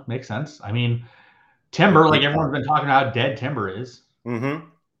 No, makes sense. I mean, Timber, like everyone's been talking about how dead Timber is. Mm-hmm.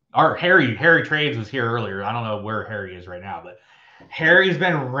 Our Harry Trades was here earlier. I don't know where Harry is right now, but Harry's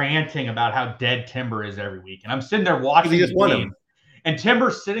been ranting about how dead Timber is every week. And I'm sitting there watching the game, and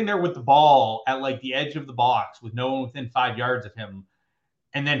Timber's sitting there with the ball at like the edge of the box with no one within 5 yards of him.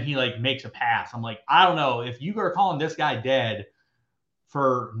 And then he like makes a pass. I'm like, I don't know if you are calling this guy dead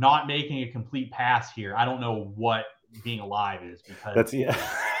for not making a complete pass here. I don't know what being alive is, because he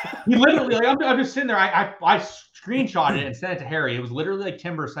literally, like, I'm just sitting there. I screenshot it and sent it to Harry. It was literally like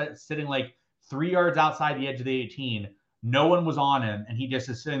Timber sitting like 3 yards outside the edge of the 18. No one was on him, and he just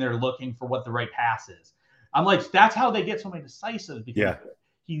is sitting there looking for what the right pass is. I'm like, that's how they get so many decisive, because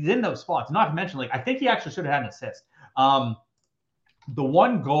he's in those spots. Not to mention, like, I think he actually should have had an assist. The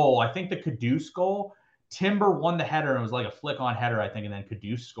one goal, I think the Caduce goal, Timber won the header, and it was like a flick-on header, I think, and then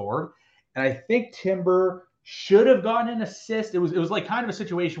Caduce scored. And I think Timber should have gotten an assist. It was like kind of a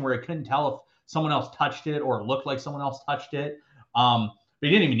situation where I couldn't tell if someone else touched it or it looked like someone else touched it. But he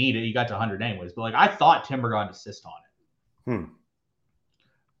didn't even need it. He got to 100 anyways. But like I thought Timber got an assist on it.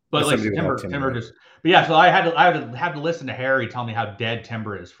 But like Timber just. But yeah, so I had to listen to Harry tell me how dead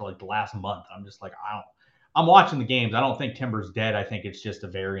Timber is for like the last month. I'm just like, I'm watching the games. I don't think Timber's dead. I think it's just a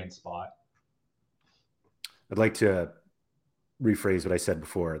variant spot. I'd like to rephrase what I said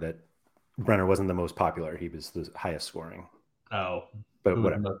before, that Brenner wasn't the most popular. He was the highest scoring. Oh, but who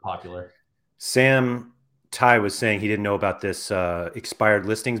whatever. Was most popular? Sam Ty was saying he didn't know about this expired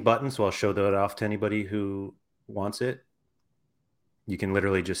listings button, so I'll show that off to anybody who wants it. You can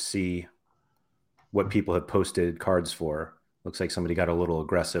literally just see what people have posted cards for. Looks like somebody got a little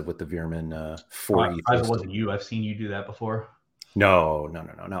aggressive with the Veerman 4 ETH. It wasn't you. I've seen you do that before. No,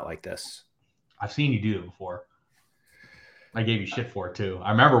 not like this. I've seen you do it before. I gave you shit for it too.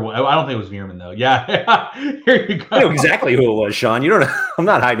 I remember. I don't think it was Veerman though. Yeah, here you go. I know exactly who it was, Sean. You don't. I'm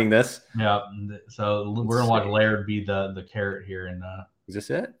not hiding this. Yeah. So we're gonna watch Laird be the carrot here, and is this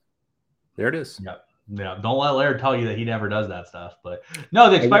it? There it is. Yep. Yeah. Don't let Laird tell you that he never does that stuff. But no,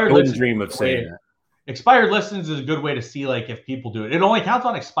 the expired listings. Dream of saying that. Expired listings is a good way to see like if people do it. It only counts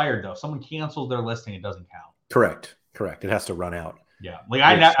on expired though. If someone cancels their listing, it doesn't count. Correct. It has to run out. Yeah,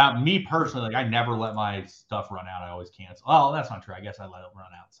 like me personally, like I never let my stuff run out. I always cancel. Oh, that's not true. I guess I let it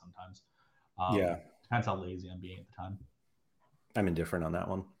run out sometimes. Depends how lazy I'm being at the time. I'm indifferent on that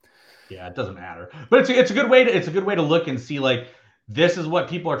one. Yeah, it doesn't matter. But it's a good way to look and see like this is what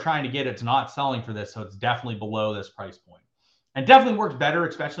people are trying to get. It's not selling for this, so it's definitely below this price point, and definitely works better,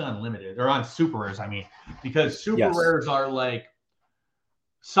 especially on limited or on super rares. I mean, because super rares are like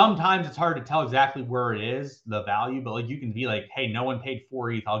sometimes it's hard to tell exactly where it is, the value, but like you can be like, hey, no one paid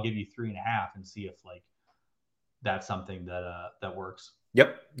 4 ETH, I'll give you 3.5 and see if like that's something that works.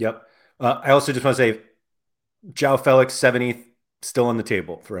 Yep. I also just want to say, Joao Felix 70th still on the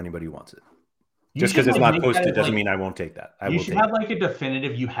table for anybody who wants it. You Just should because it's like not make that posted as doesn't like mean I won't take that. I you will should take have it. like a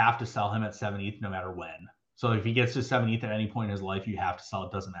definitive. You have to sell him at 70th no matter when. So if he gets to 70th at any point in his life, you have to sell.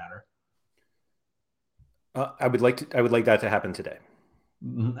 It doesn't matter. I would like that to happen today.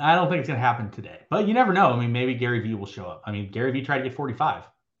 I don't think it's gonna happen today, but you never know. I mean, maybe Gary Vee will show up. I mean, Gary Vee tried to get 45.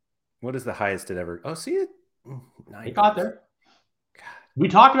 What is the highest it ever? Oh, see it. It got 90s. there. We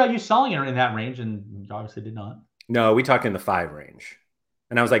talked about you selling it in that range, and you obviously did not. No, we talked in the 5 range.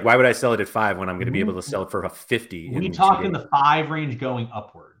 And I was like, why would I sell it at 5 when I'm going to be able to sell it for a 50 We in talked 2 in days? the 5 range going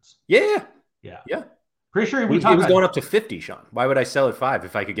upwards. Yeah. Yeah. Yeah. Pretty sure It we was, talked it was about going up to 50, Sean. Why would I sell at 5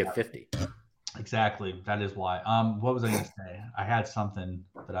 if I could get 50? exactly. That is why. What was I gonna say? I had something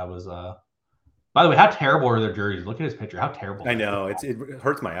that I was by the way, how terrible are their jerseys? Look at his picture. How terrible. I know. It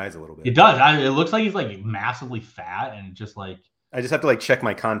hurts my eyes a little bit. It does. It looks like he's like massively fat and just like I just have to like check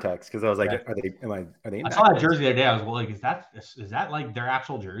my contacts because I was like, yeah. are they I saw that jersey the other day. I was like, is that like their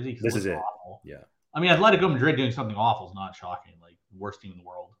actual jersey? This is it. Awful. Yeah. I mean, Atletico Madrid doing something awful is not shocking. Like worst team in the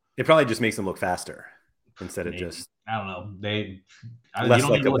world. It probably just makes them look faster instead of just I don't know. less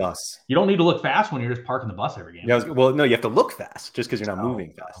like a bus. You don't need to look fast when you're just parking the bus every game. Yeah, well, no, you have to look fast just because you're not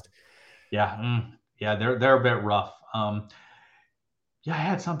moving fast. Yeah. Yeah, they're a bit rough. Yeah, I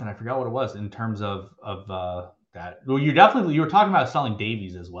had something. I forgot what it was in terms of that. Well, you were talking about selling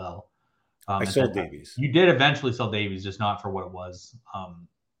Davies as well. I sold Davies. You did eventually sell Davies, just not for what it was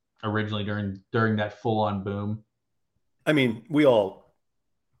originally during that full on boom. I mean, we all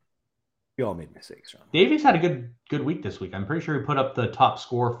made mistakes, Sean. Davies had a good week this week. I'm pretty sure he put up the top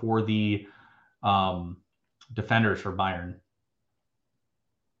score for the defenders for Bayern.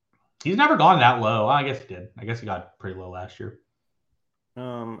 He's never gone that low. I guess he did. I guess he got pretty low last year.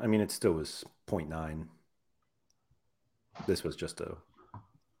 I mean, it still was 0.9. This was just a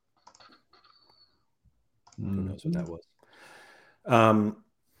who knows what that was.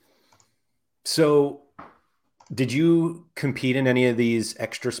 So did you compete in any of these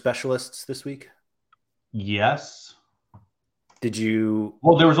extra specialists this week? Yes. Did you?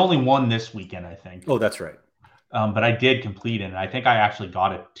 Well, there was only one this weekend, I think. Oh, that's right. But I did complete it. And I think I actually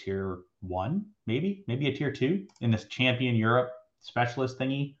got a tier 1, maybe a tier 2 in this Champion Europe specialist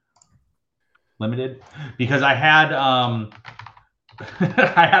thingy limited, because I had I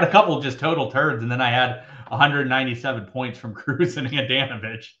had a couple just total turds, and then I had 197 points from Cruz and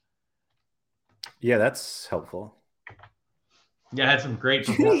Andanovic. Yeah, that's helpful. Yeah, I had some great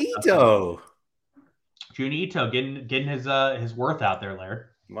Junito getting his worth out there, Laird.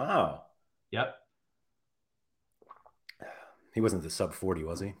 Wow. Yep. He wasn't the sub 40,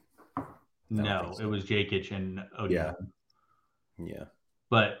 was he? No, it was Jakic and Odion. Yeah.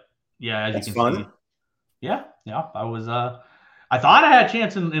 But yeah, as that's you can fun. see. Yeah. I was I thought I had a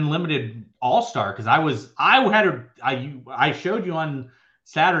chance in limited all-star because I showed you on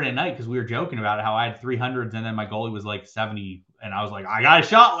Saturday night because we were joking about it, how I had 300s and then my goalie was like 70, and I was like, I got a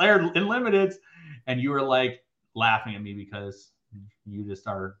shot there in limiteds, and you were like laughing at me because you just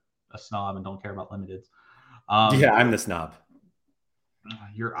are a snob and don't care about limiteds. Yeah, I'm the snob.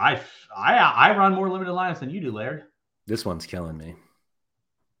 I run more limited lines than you do, Laird. This one's killing me.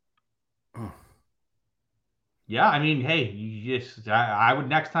 Yeah, I mean, hey, I would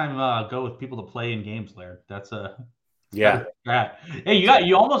next time go with people to play in games, Laird. That's a yeah. Hey,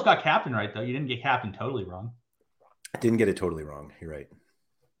 you almost got captain right though. You didn't get captain totally wrong. I didn't get it totally wrong. You're right.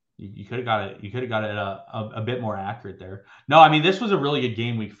 You could have got it. You could have got it a bit more accurate there. No, I mean, this was a really good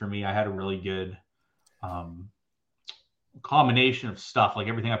game week for me. I had a really good combination of stuff. Like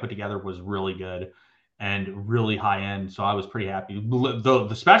everything I put together was really good and really high end. So I was pretty happy.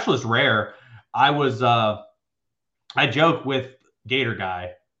 The specialist rare, I joke with Gator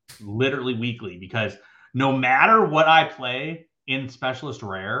Guy literally weekly because no matter what I play in Specialist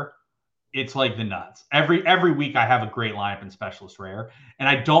Rare, it's like the nuts. Every week I have a great lineup in Specialist Rare, and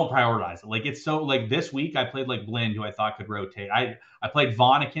I don't prioritize it. Like it's so like this week I played like Blind, who I thought could rotate. I played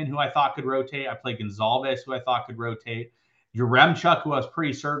Vonnekin, who I thought could rotate. I played Gonzalez, who I thought could rotate. Yaremchuk, who I was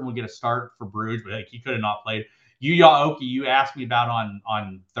pretty certain would get a start for Bruges, but like he could have not played. Yuya Oki, you asked me about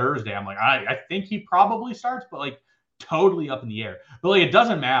on Thursday. I'm like, I think he probably starts, but like totally up in the air. But like it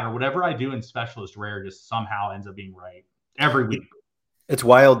doesn't matter. Whatever I do in Specialist Rare just somehow ends up being right every week. It's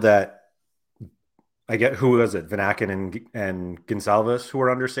wild that I get, who was it? Vanaken and Gonsalves, who are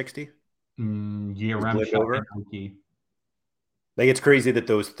under 60? Yaremchuk and Oki. Like, it's crazy that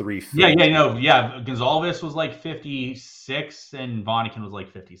those three Yeah, fit. Gonzalez was like 56 and Vonnegut was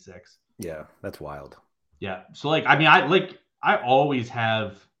like 56. Yeah, that's wild. Yeah. So like, I always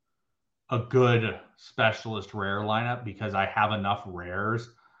have a good specialist rare lineup because I have enough rares.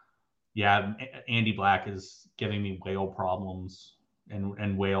 Yeah, Andy Black is giving me whale problems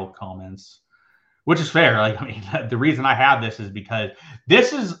and whale comments, which is fair. Like, I mean, the reason I have this is because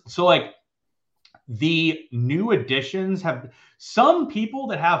this is so like the new additions have some people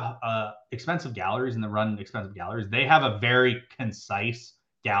that have expensive galleries and that run expensive galleries. They have a very concise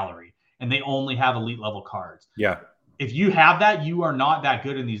gallery and they only have elite level cards. Yeah. If you have that, you are not that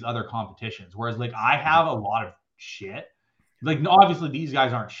good in these other competitions. Whereas like I have a lot of shit. Like obviously these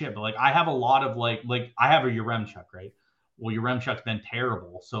guys aren't shit, but like I have a lot of like I have a Yaremchuk, right? Well, Yaremchuk's been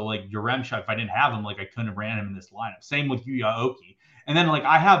terrible. So like Yaremchuk, if I didn't have him, like I couldn't have ran him in this lineup. Same with Yuya Oki. And then like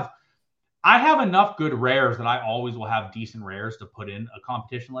I have enough good rares that I always will have decent rares to put in a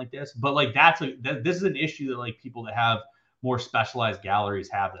competition like this. But like this is an issue that like people that have more specialized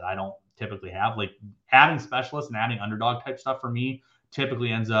galleries have that I don't typically have. Like adding specialists and adding underdog type stuff for me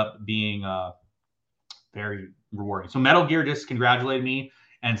typically ends up being very rewarding. So Metal Gear just congratulated me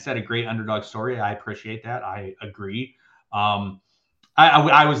and said a great underdog story. I appreciate that. I agree. I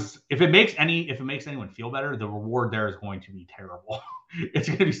was if it makes anyone feel better, the reward there is going to be terrible. It's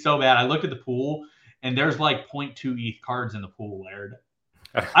going to be so bad. I looked at the pool and there's like 0.2 ETH cards in the pool, Laird.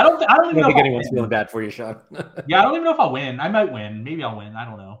 I don't even know think anyone's feeling bad for you, Sean. Yeah, I don't even know if I'll win. I might win. Maybe I'll win. I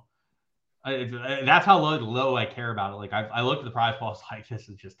don't know. That's how low I care about it. Like I looked at the prize pool, I was like, this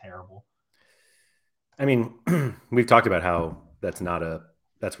is just terrible. I mean, we've talked about how that's not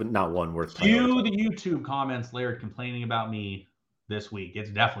one worth. Cue the YouTube comments, Laird, complaining about me this week.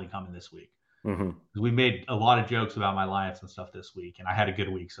 It's definitely coming this week. Mm-hmm. We made a lot of jokes about my lineups and stuff this week, and I had a good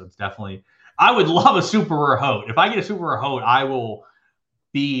week, so it's definitely. I would love a super rare Hote. If I get a super rare Hote, I will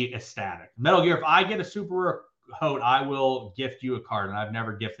be ecstatic. Metal Gear, if I get a super rare Hote, I will gift you a card, and I've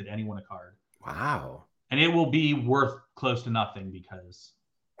never gifted anyone a card. Wow. And it will be worth close to nothing because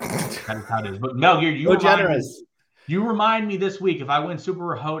that is how it is. But Metal Gear, you remind me this week, if I win super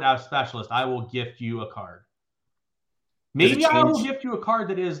rare Hote out of specialist, I will gift you a card. Maybe I will gift you a card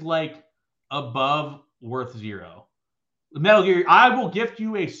that is like above worth 0. Metal Gear, I will gift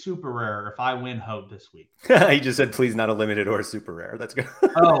you a super rare if I win Hote this week. He just said, please, not a limited or a super rare. That's good.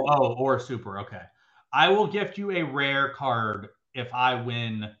 or super. Okay. I will gift you a rare card if I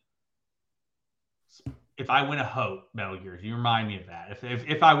win a Hote, Metal Gear. You remind me of that.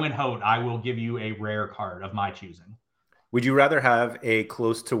 If I win Hote, I will give you a rare card of my choosing. Would you rather have a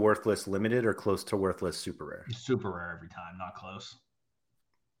close to worthless limited or close to worthless super rare? Super rare every time, not close.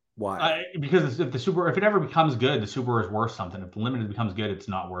 Why? Because if it ever becomes good, the super rare is worth something. If the limited becomes good, it's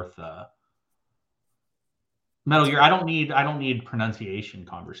not worth Metal Gear. I don't need pronunciation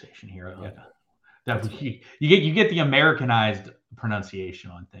conversation here. Yeah. You get the Americanized pronunciation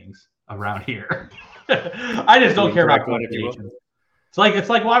on things around here. I just don't care about pronunciation. It's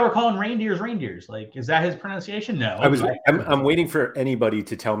like why we're calling reindeers. Like, is that his pronunciation? No. I'm waiting for anybody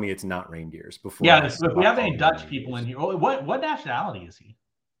to tell me it's not reindeers before. Yeah, if we have any Dutch people in here, what nationality is he?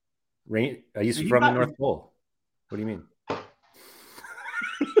 He's from the North Pole. What do you mean?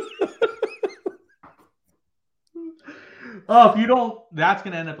 Oh, if you don't, that's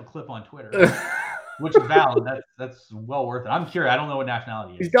going to end up a clip on Twitter, which is valid. That's well worth it. I'm curious. I don't know what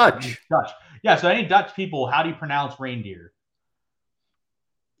nationality he is. He's Dutch. Dutch. Yeah. So any Dutch people, how do you pronounce reindeer?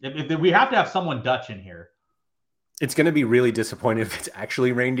 If we have to have someone Dutch in here. It's going to be really disappointing if it's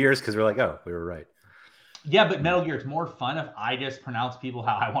actually reindeers because we're like, oh, we were right. Yeah, but Metal Gear, it's more fun if I just pronounce people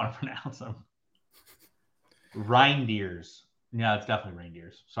how I want to pronounce them. Reindeers. Yeah, it's definitely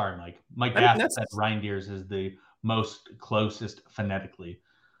reindeers. Sorry, Mike. Mike Bass said reindeers is the most closest phonetically.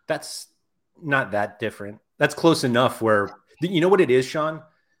 That's not that different. That's close enough where, you know what it is, Sean?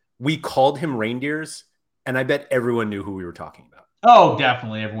 We called him reindeers, and I bet everyone knew who we were talking about. Oh,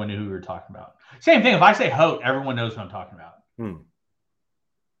 definitely. Everyone knew who we were talking about. Same thing. If I say Hote, everyone knows who I'm talking about.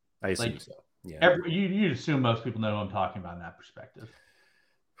 I assume so. Yeah. You assume most people know who I'm talking about in that perspective.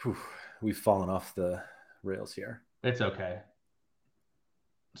 Whew, we've fallen off the rails here. It's okay.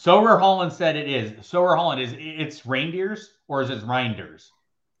 Sorare Holland said it is. Sorare Holland it's reindeers or is it rinders?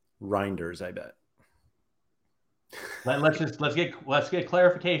 Rinders, I bet. Let's get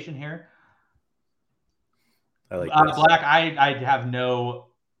clarification here. I like Black. I have no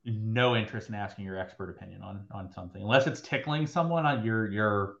interest in asking your expert opinion on something unless it's tickling someone.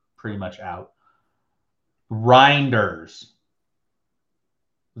 You're pretty much out. Rinders.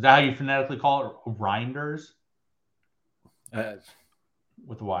 Is that how you phonetically call it? Rinders?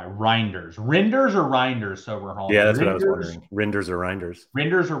 with Y. Rinders. Rinders or Rinders, Sober Home? Yeah, that's what I was wondering. Rinders or Rinders?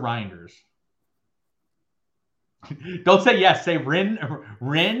 Rinders or Rinders? Don't say yes. Say Rin or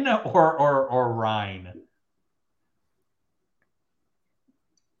Rhine.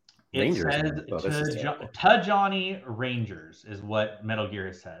 Rangers. It says to Johnny Rangers is what Metal Gear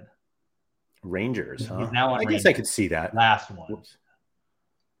has said. Rangers, huh? He's now on I guess I could see that. Last one. Whoops.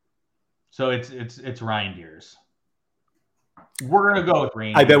 So it's Reindeers. We're gonna go with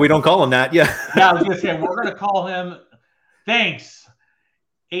Reindeers. I bet we don't call him that. Yeah. Yeah, I was gonna say we're gonna call him. Thanks.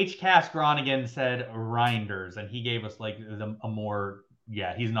 H. Cass Groningen said Reinders, and he gave us like a more.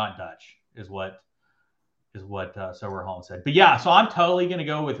 Yeah, he's not Dutch, is what Sober Home said. But yeah, so I'm totally gonna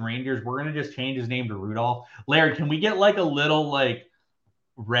go with Reindeers. We're gonna just change his name to Rudolph. Laird, can we get like a little like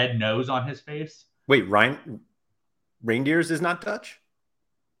red nose on his face? Wait, Reindeers is not Dutch?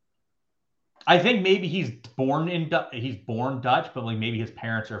 I think maybe he's born Dutch, but like maybe his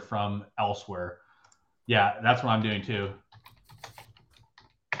parents are from elsewhere. Yeah, that's what I'm doing too.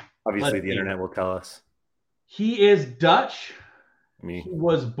 Obviously, the internet will tell us. He is Dutch. He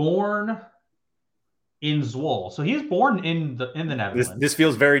was born in Zwolle, so he was born in the Netherlands. This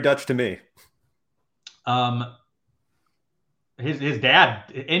feels very Dutch to me. His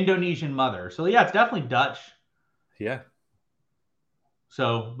dad, Indonesian mother. So yeah, it's definitely Dutch. Yeah.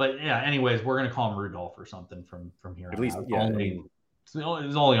 So, but yeah. Anyways, we're gonna call him Rudolph or something from here. At least, out. yeah. It's the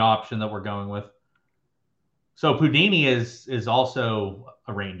only option that we're going with. So Pudini is also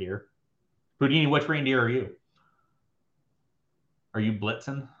a reindeer. Pudini, which reindeer are you? Are you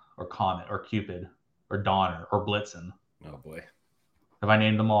Blitzen or Comet or Cupid or Donner or Blitzen? Oh boy. Have I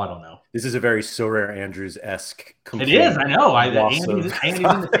named them all? I don't know. This is a very Sorare Andrews-esque. It is. I know. Andy's in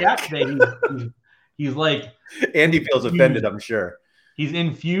the chat today. He's like. Andy feels offended, I'm sure. He's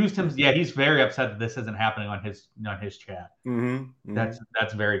infused him. Yeah, he's very upset that this isn't happening on his chat. Mm-hmm.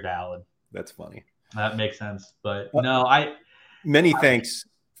 That's very valid. That's funny. That makes sense. But no, Many thanks,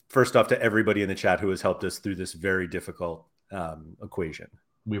 first off, to everybody in the chat who has helped us through this very difficult equation.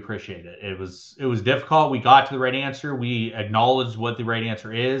 We appreciate it. It was difficult. We got to the right answer. We acknowledged what the right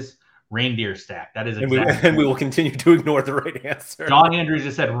answer is. Reindeer stack. That is exactly. And we will continue to ignore the right answer. John Andrews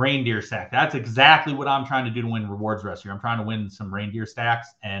just said reindeer stack. That's exactly what I'm trying to do to win rewards rest year. I'm trying to win some reindeer stacks.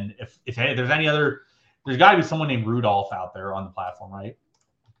 And if there's any other, there's got to be someone named Rudolph out there on the platform, right?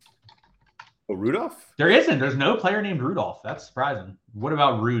 Oh, Rudolph? There isn't. There's no player named Rudolph. That's surprising. What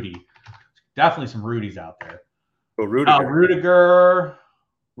about Rudy? Definitely some Rudys out there. Oh, Rudiger. Rudiger.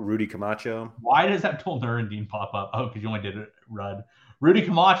 Rudy Camacho. Why does that Toll Nurendine pop up? Oh, because you only did it, Rudd. Rudy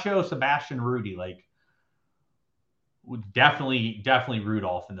Camacho, Sebastian Rudy, like definitely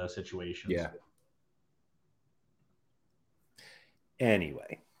Rudolph in those situations. Yeah.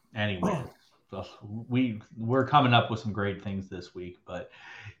 Anyway, so we're coming up with some great things this week, but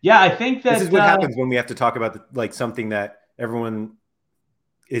yeah, I think that this is what happens when we have to talk about like something that everyone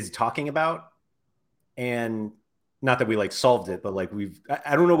is talking about, and not that we like solved it, but like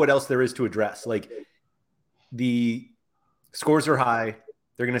I don't know what else there is to address. Like the scores are high.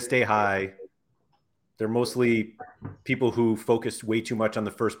 They're going to stay high. They're mostly people who focused way too much on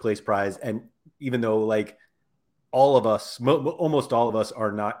the first place prize. And even though like all of us, almost all of us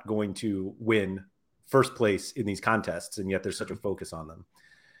are not going to win first place in these contests, and yet there's such a focus on them.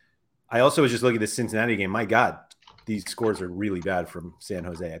 I also was just looking at this Cincinnati game. My God, these scores are really bad from San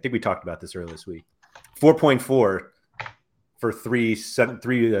Jose. I think we talked about this earlier this week. 4.4 for three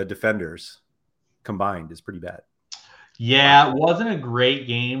defenders combined is pretty bad. Yeah, it wasn't a great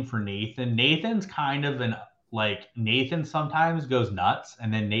game for Nathan. Nathan's kind of Nathan sometimes goes nuts,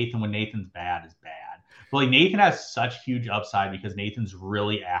 and then when Nathan's bad is bad. But like Nathan has such huge upside because Nathan's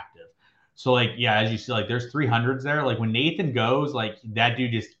really active. So like, yeah, as you see, like there's 300s there. Like when Nathan goes, like that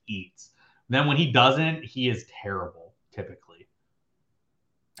dude just eats. Then when he doesn't, he is terrible typically.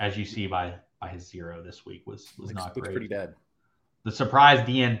 As you see by his 0 this week was not great. Looks pretty bad. The surprise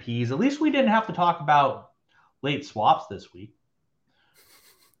DNPs. At least we didn't have to talk about late swaps this week.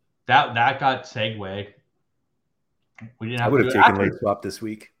 That got segued. We didn't have. I would have taken late swap this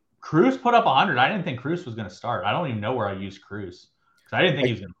week. Cruz put up 100. I didn't think Cruz was going to start. I don't even know where I used Cruz because I didn't think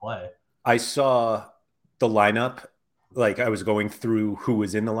he was going to play. I saw the lineup. Like I was going through who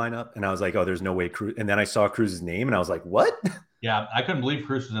was in the lineup, and I was like, "Oh, there's no way Cruz." And then I saw Cruz's name, and I was like, "What?" Yeah, I couldn't believe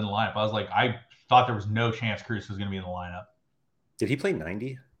Cruz was in the lineup. I was like, I thought there was no chance Cruz was going to be in the lineup. Did he play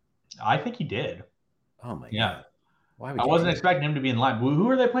 90? I think he did. Oh my God! Why? I wasn't expecting him to be in line. Who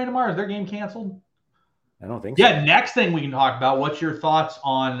are they playing tomorrow? Is their game canceled? I don't think so. Yeah. Next thing we can talk about. What's your thoughts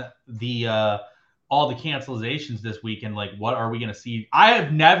on the all the cancelizations this week, and like what are we going to see? I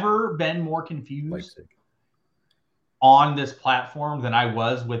have never been more confused on this platform than I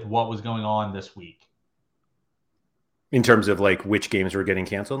was with what was going on this week. In terms of like which games were getting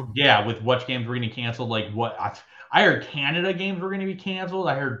canceled? Yeah, with which games were getting canceled. Like what I heard Canada games were going to be canceled.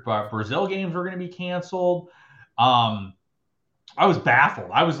 I heard Brazil games were going to be canceled. I was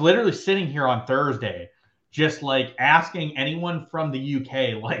baffled. I was literally sitting here on Thursday just like asking anyone from the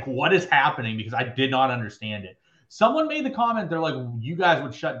UK, like, what is happening? Because I did not understand it. Someone made the comment, they're like, you guys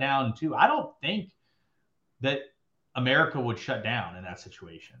would shut down too. I don't think that America would shut down in that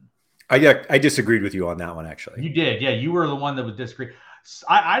situation. I disagreed with you on that one, actually. You did. Yeah, you were the one that would disagree.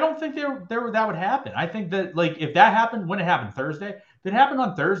 I don't think that would happen. I think that, like, if that happened, when it happened Thursday, if it happened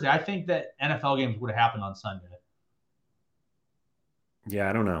on Thursday, I think that NFL games would have happened on Sunday. Yeah,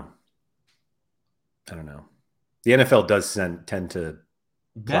 I don't know. The NFL does tend to.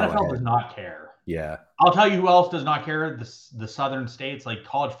 The NFL does not care. Yeah. I'll tell you who else does not care. The southern states, like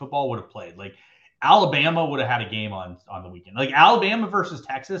college football would have played. Like Alabama would have had a game on the weekend. Like Alabama versus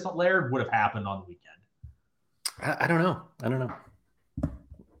Texas, Laird, would have happened on the weekend. I don't know.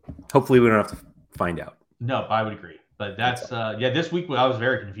 Hopefully we don't have to find out. No, I would agree. But that's this week I was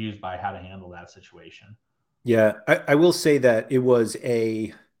very confused by how to handle that situation. Yeah, I will say that it was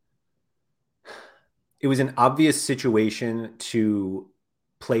an obvious situation to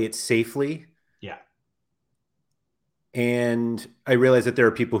play it safely. Yeah. And I realize that there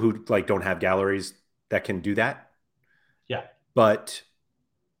are people who like don't have galleries that can do that. Yeah. But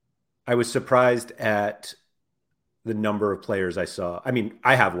I was surprised at the number of players I saw. I mean,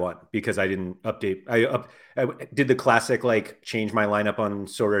 I have one because I didn't update. I did the classic, like, change my lineup on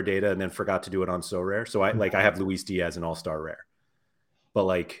SorareData and then forgot to do it on Sorare. So I have Luis Diaz an all-star rare. But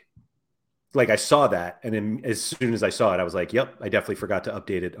like I saw that, and then as soon as I saw it, I was like, yep, I definitely forgot to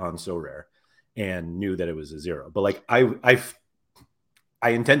update it on Sorare and knew that it was a 0. But like I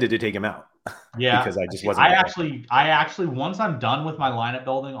intended to take him out. Yeah. Because I just wasn't. I actually once I'm done with my lineup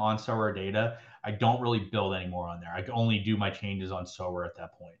building on SorareData, I don't really build anymore on there. I can only do my changes on Sorare at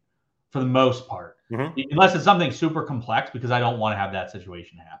that point, for the most part, unless it's something super complex, because I don't want to have that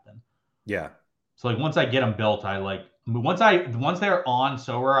situation happen. Yeah. So like once I get them built, once they're on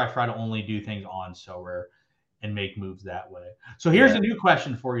Sorare, I try to only do things on Sorare and make moves that way. So here's a new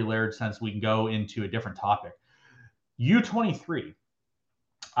question for you, Laird, since we can go into a different topic. U23.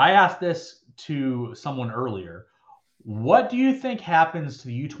 I asked this to someone earlier. What do you think happens to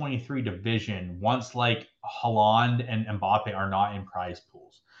the U23 division once like Haaland and Mbappe are not in prize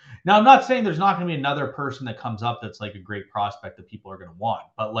pools? Now, I'm not saying there's not going to be another person that comes up that's like a great prospect that people are going to want,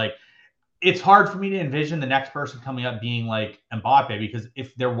 but like it's hard for me to envision the next person coming up being like Mbappe, because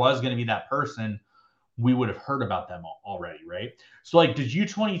if there was going to be that person, we would have heard about them already, right? So like, does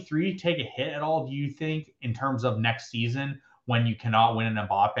U23 take a hit at all, do you think, in terms of next season when you cannot win an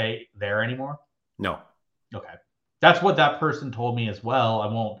Mbappe there anymore? No. Okay. That's what that person told me as well. I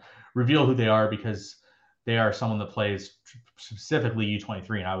won't reveal who they are because they are someone that plays specifically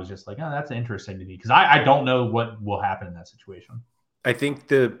U23. And I was just like, oh, that's interesting to me, because I don't know what will happen in that situation. I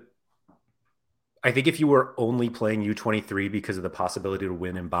think if you were only playing U23 because of the possibility to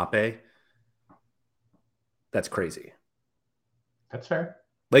win Mbappe, that's crazy. That's fair.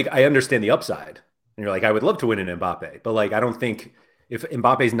 Like, I understand the upside. And you're like, I would love to win an Mbappe. But like, I don't think if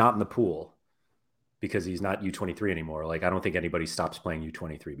Mbappe's not in the pool because he's not U23 anymore, like, I don't think anybody stops playing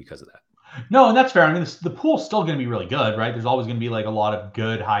U23 because of that. No, and that's fair. I mean, the pool's still going to be really good, right? There's always going to be like a lot of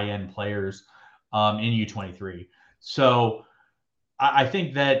good high-end players in U23. So I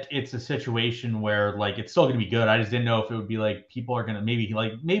think that it's a situation where like it's still going to be good. I just didn't know if it would be like people are going to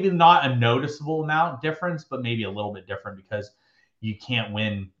maybe not a noticeable amount difference, but maybe a little bit different because you can't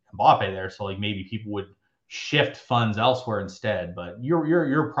win Mbappe there. So like maybe people would shift funds elsewhere instead. But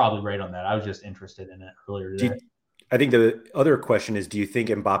you're probably right on that. I was just interested in it earlier today. I think the other question is, do you think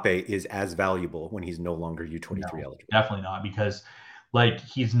Mbappe is as valuable when he's no longer U23 eligible? Definitely not, because like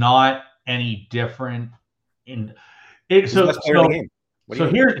he's not any different in it. So I don't think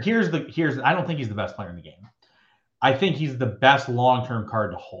he's the best player in the game. I think he's the best long-term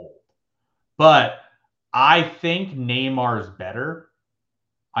card to hold. But I think Neymar's better.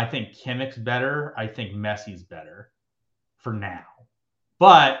 I think Kimmich's better. I think Messi's better for now.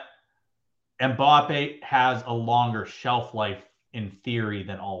 But Mbappe has a longer shelf life in theory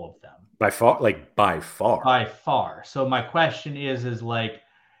than all of them. By far. So my question is like,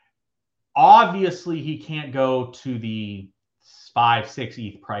 obviously he can't go to the 5-6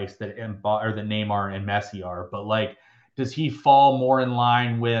 ETH price that Neymar and Messi are, but like, does he fall more in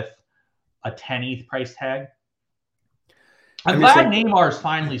line with a 10 ETH price tag? I'm glad Neymar's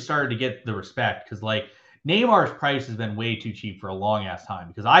finally started to get the respect, because like Neymar's price has been way too cheap for a long ass time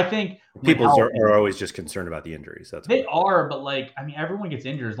because I think people are always just concerned about the injuries. They are, but like, I mean, everyone gets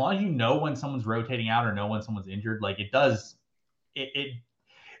injured. As long as you know when someone's rotating out or know when someone's injured, like it does.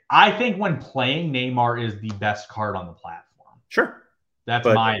 I think when playing, Neymar is the best card on the platform. Sure, that's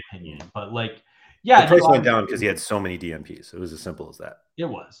my opinion. But like, yeah, the price went down because he had so many DMPs. It was as simple as that. It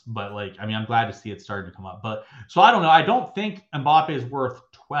was, but like, I mean, I'm glad to see it starting to come up. But so I don't know. I don't think Mbappe is worth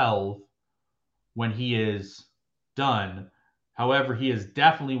 12 when he is done. However, he is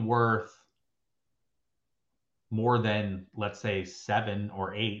definitely worth more than, let's say, 7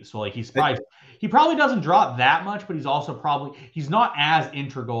 or 8. So like he probably doesn't drop that much, but he's not as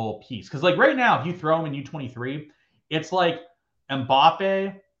integral piece. Because like right now, if you throw him in U23, it's like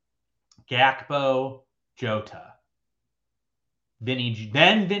Mbappe, Gakpo, Jota. Vinny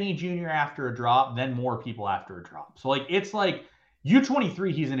Jr. after a drop, then more people after a drop. So like it's like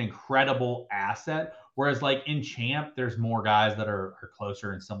U23, he's an incredible asset. Whereas like in Champ, there's more guys that are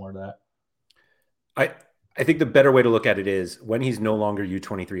closer and similar to that. I think the better way to look at it is when he's no longer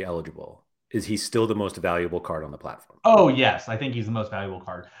U23 eligible, is he still the most valuable card on the platform? Oh yes, I think he's the most valuable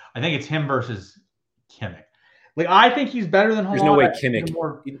card. I think it's him versus Kimmich. Like I think he's better than Haaland. There's no way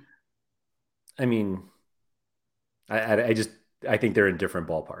Kimmich. I mean, I think they're in different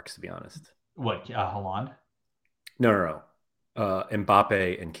ballparks, to be honest. What, Haaland? No.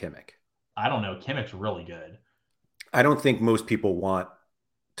 Mbappe and Kimmich. I don't know. Kimmich's really good. I don't think most people want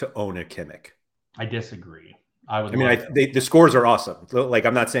to own a Kimmich. I disagree. The scores are awesome. Like,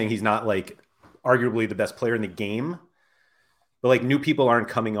 I'm not saying he's not like arguably the best player in the game, but like new people aren't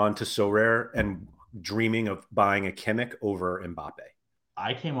coming on to Sorare and dreaming of buying a Kimmich over Mbappe.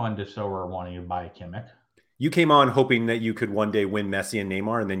 I came on to Sorare wanting to buy a Kimmich. You came on hoping that you could one day win Messi and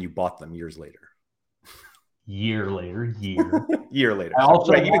Neymar, and then you bought them years later. Year later. I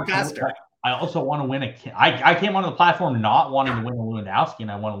also want to win I came onto the platform not wanting to win a Lewandowski,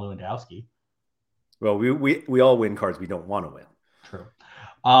 and I won a Lewandowski. Well, we all win cards we don't want to win. True.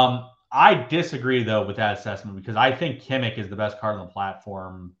 I disagree though with that assessment because I think Kimmich is the best card on the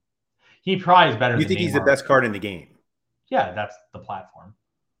platform. He probably is better. You think he's the best card in the game? Yeah, that's the platform.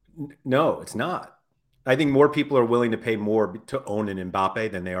 No, it's not. I think more people are willing to pay more to own an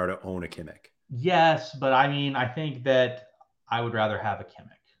Mbappe than they are to own a Kimmich. Yes, but I mean, I think that I would rather have a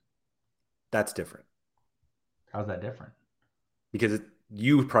Kimmich. That's different. How's that different? Because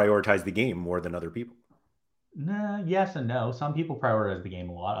you prioritize the game more than other people. Nah, yes and no. Some people prioritize the game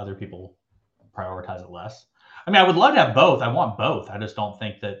a lot. Other people prioritize it less. I mean, I would love to have both. I want both. I just don't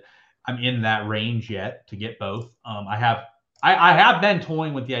think that I'm in that range yet to get both. I have been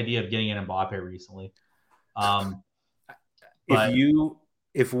toying with the idea of getting an Mbappe recently.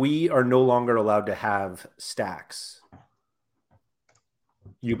 If we are no longer allowed to have stacks,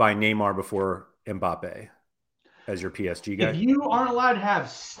 you buy Neymar before Mbappe as your PSG guy. If you aren't allowed to have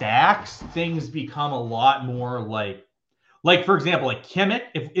stacks, things become a lot more like for example, like Kimmich.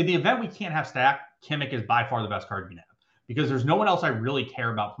 If in the event we can't have stack, Kimmich is by far the best card we have because there's no one else I really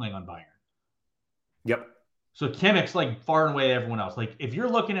care about playing on Bayern. Yep. So Kimmich's like far and away everyone else. Like if you're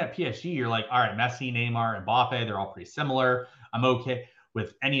looking at PSG, you're like, all right, Messi, Neymar, Mbappe, they're all pretty similar. I'm okay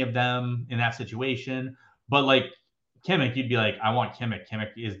with any of them in that situation. But like Kimmich, you'd be like, I want Kimmich.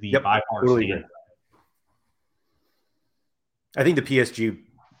 Kimmich is the by far standard. I think the PSG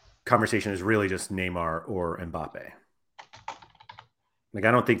conversation is really just Neymar or Mbappe. Like,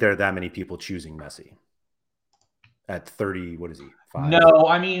 I don't think there are that many people choosing Messi at 30. What is he? 5? No,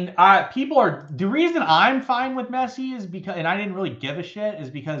 I mean, people are. The reason I'm fine with Messi is because, and I didn't really give a shit, is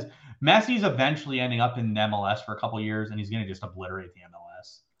because Messi's eventually ending up in MLS for a couple of years, and he's going to just obliterate the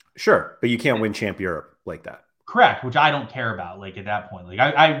MLS. Sure, but you can't win Champ Europe like that. Correct, which I don't care about. Like at that point, like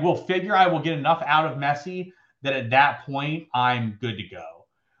I will figure I will get enough out of Messi that at that point I'm good to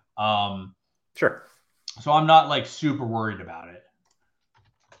go. Sure. So I'm not like super worried about it.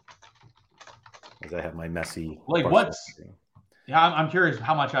 As I have my Messi. Like yeah, I'm curious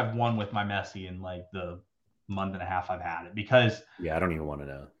how much I've won with my Messi in like the month and a half I've had it because. Yeah, I don't even want to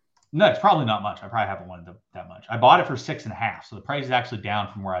know. No, it's probably not much. I probably haven't won that much. I bought it for 6.5, so the price is actually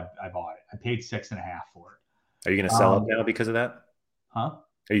down from where I bought it. I paid 6.5 for it. Are you going to sell up now because of that? Huh?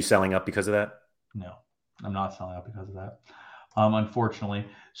 Are you selling up because of that? No, I'm not selling up because of that. Unfortunately.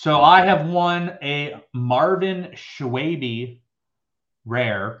 So I have won a Marvin Schwabe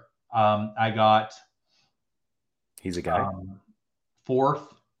rare. I got. He's a guy. 4th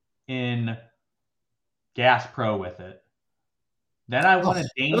in Gas Pro with it. Then I won a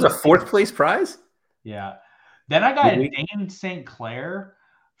Dane. That was a 4th place prize? Yeah. Then I got a Dane St. Clair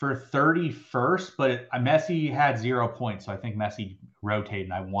for 31st, but Messi had 0 points. So I think Messi rotated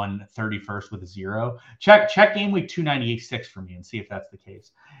and I won 31st with a 0. Check game week 298.6 for me and see if that's the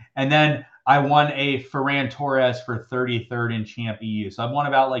case. And then I won a Ferran Torres for 33rd in Champ EU. So I've won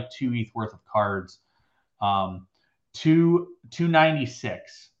about like 2 ETH worth of cards.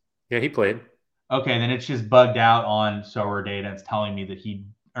 296. Yeah, he played. Okay, then it's just bugged out on SorareData. It's telling me that he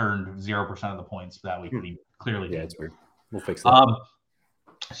earned 0% of the points for that week, but he clearly did. Yeah, it's weird. We'll fix that.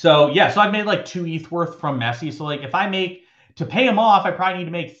 So I've made like 2 ETH worth from Messi. So like if I make to pay him off, I probably need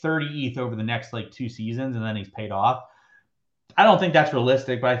to make 30 ETH over the next like 2 seasons, and then he's paid off. I don't think that's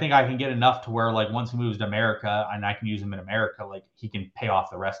realistic, but I think I can get enough to where like once he moves to America and I can use him in America, like he can pay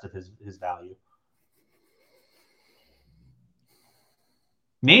off the rest of his value.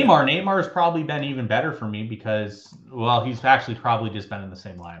 Neymar has probably been even better for me because, well, he's actually probably just been in the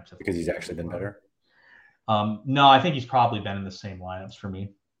same lineups. Because he's actually been better? No, I think he's probably been in the same lineups for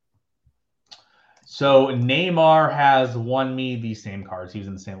me. So Neymar has won me these same cards. He was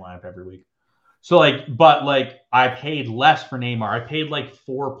in the same lineup every week. So but I paid less for Neymar. I paid like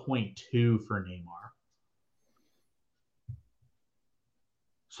 4.2 for Neymar.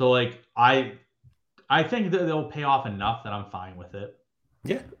 So I think that they'll pay off enough that I'm fine with it.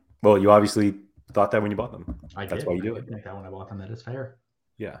 Yeah. Well, you obviously thought that when you bought them. That's why you do it. I think that when I bought them, that is fair.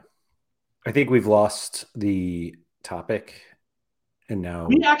 Yeah. I think we've lost the topic. And now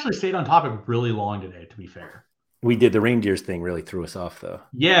we actually stayed on topic really long today, to be fair. We did. The reindeers thing really threw us off, though.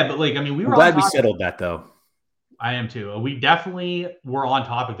 Yeah, but we were glad we settled that, though. I am too. We definitely were on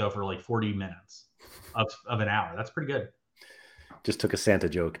topic, though, for like 40 minutes of an hour. That's pretty good. Just took a Santa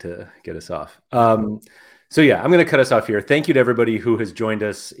joke to get us off. So yeah, I'm going to cut us off here. Thank you to everybody who has joined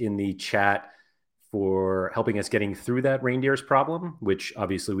us in the chat for helping us getting through that reindeers problem, which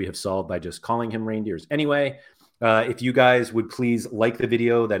obviously we have solved by just calling him reindeers anyway. If you guys would please like the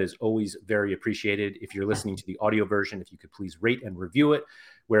video, that is always very appreciated. If you're listening to the audio version, if you could please rate and review it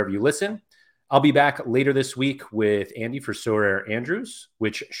wherever you listen. I'll be back later this week with Andy for Sorare Andrews,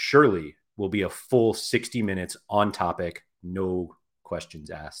 which surely will be a full 60 minutes on topic, no questions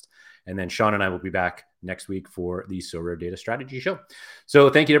asked. And then Sean and I will be back next week for the SorareData Strategy Show.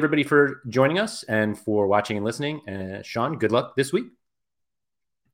 So thank you to everybody for joining us and for watching and listening. And Sean, good luck this week.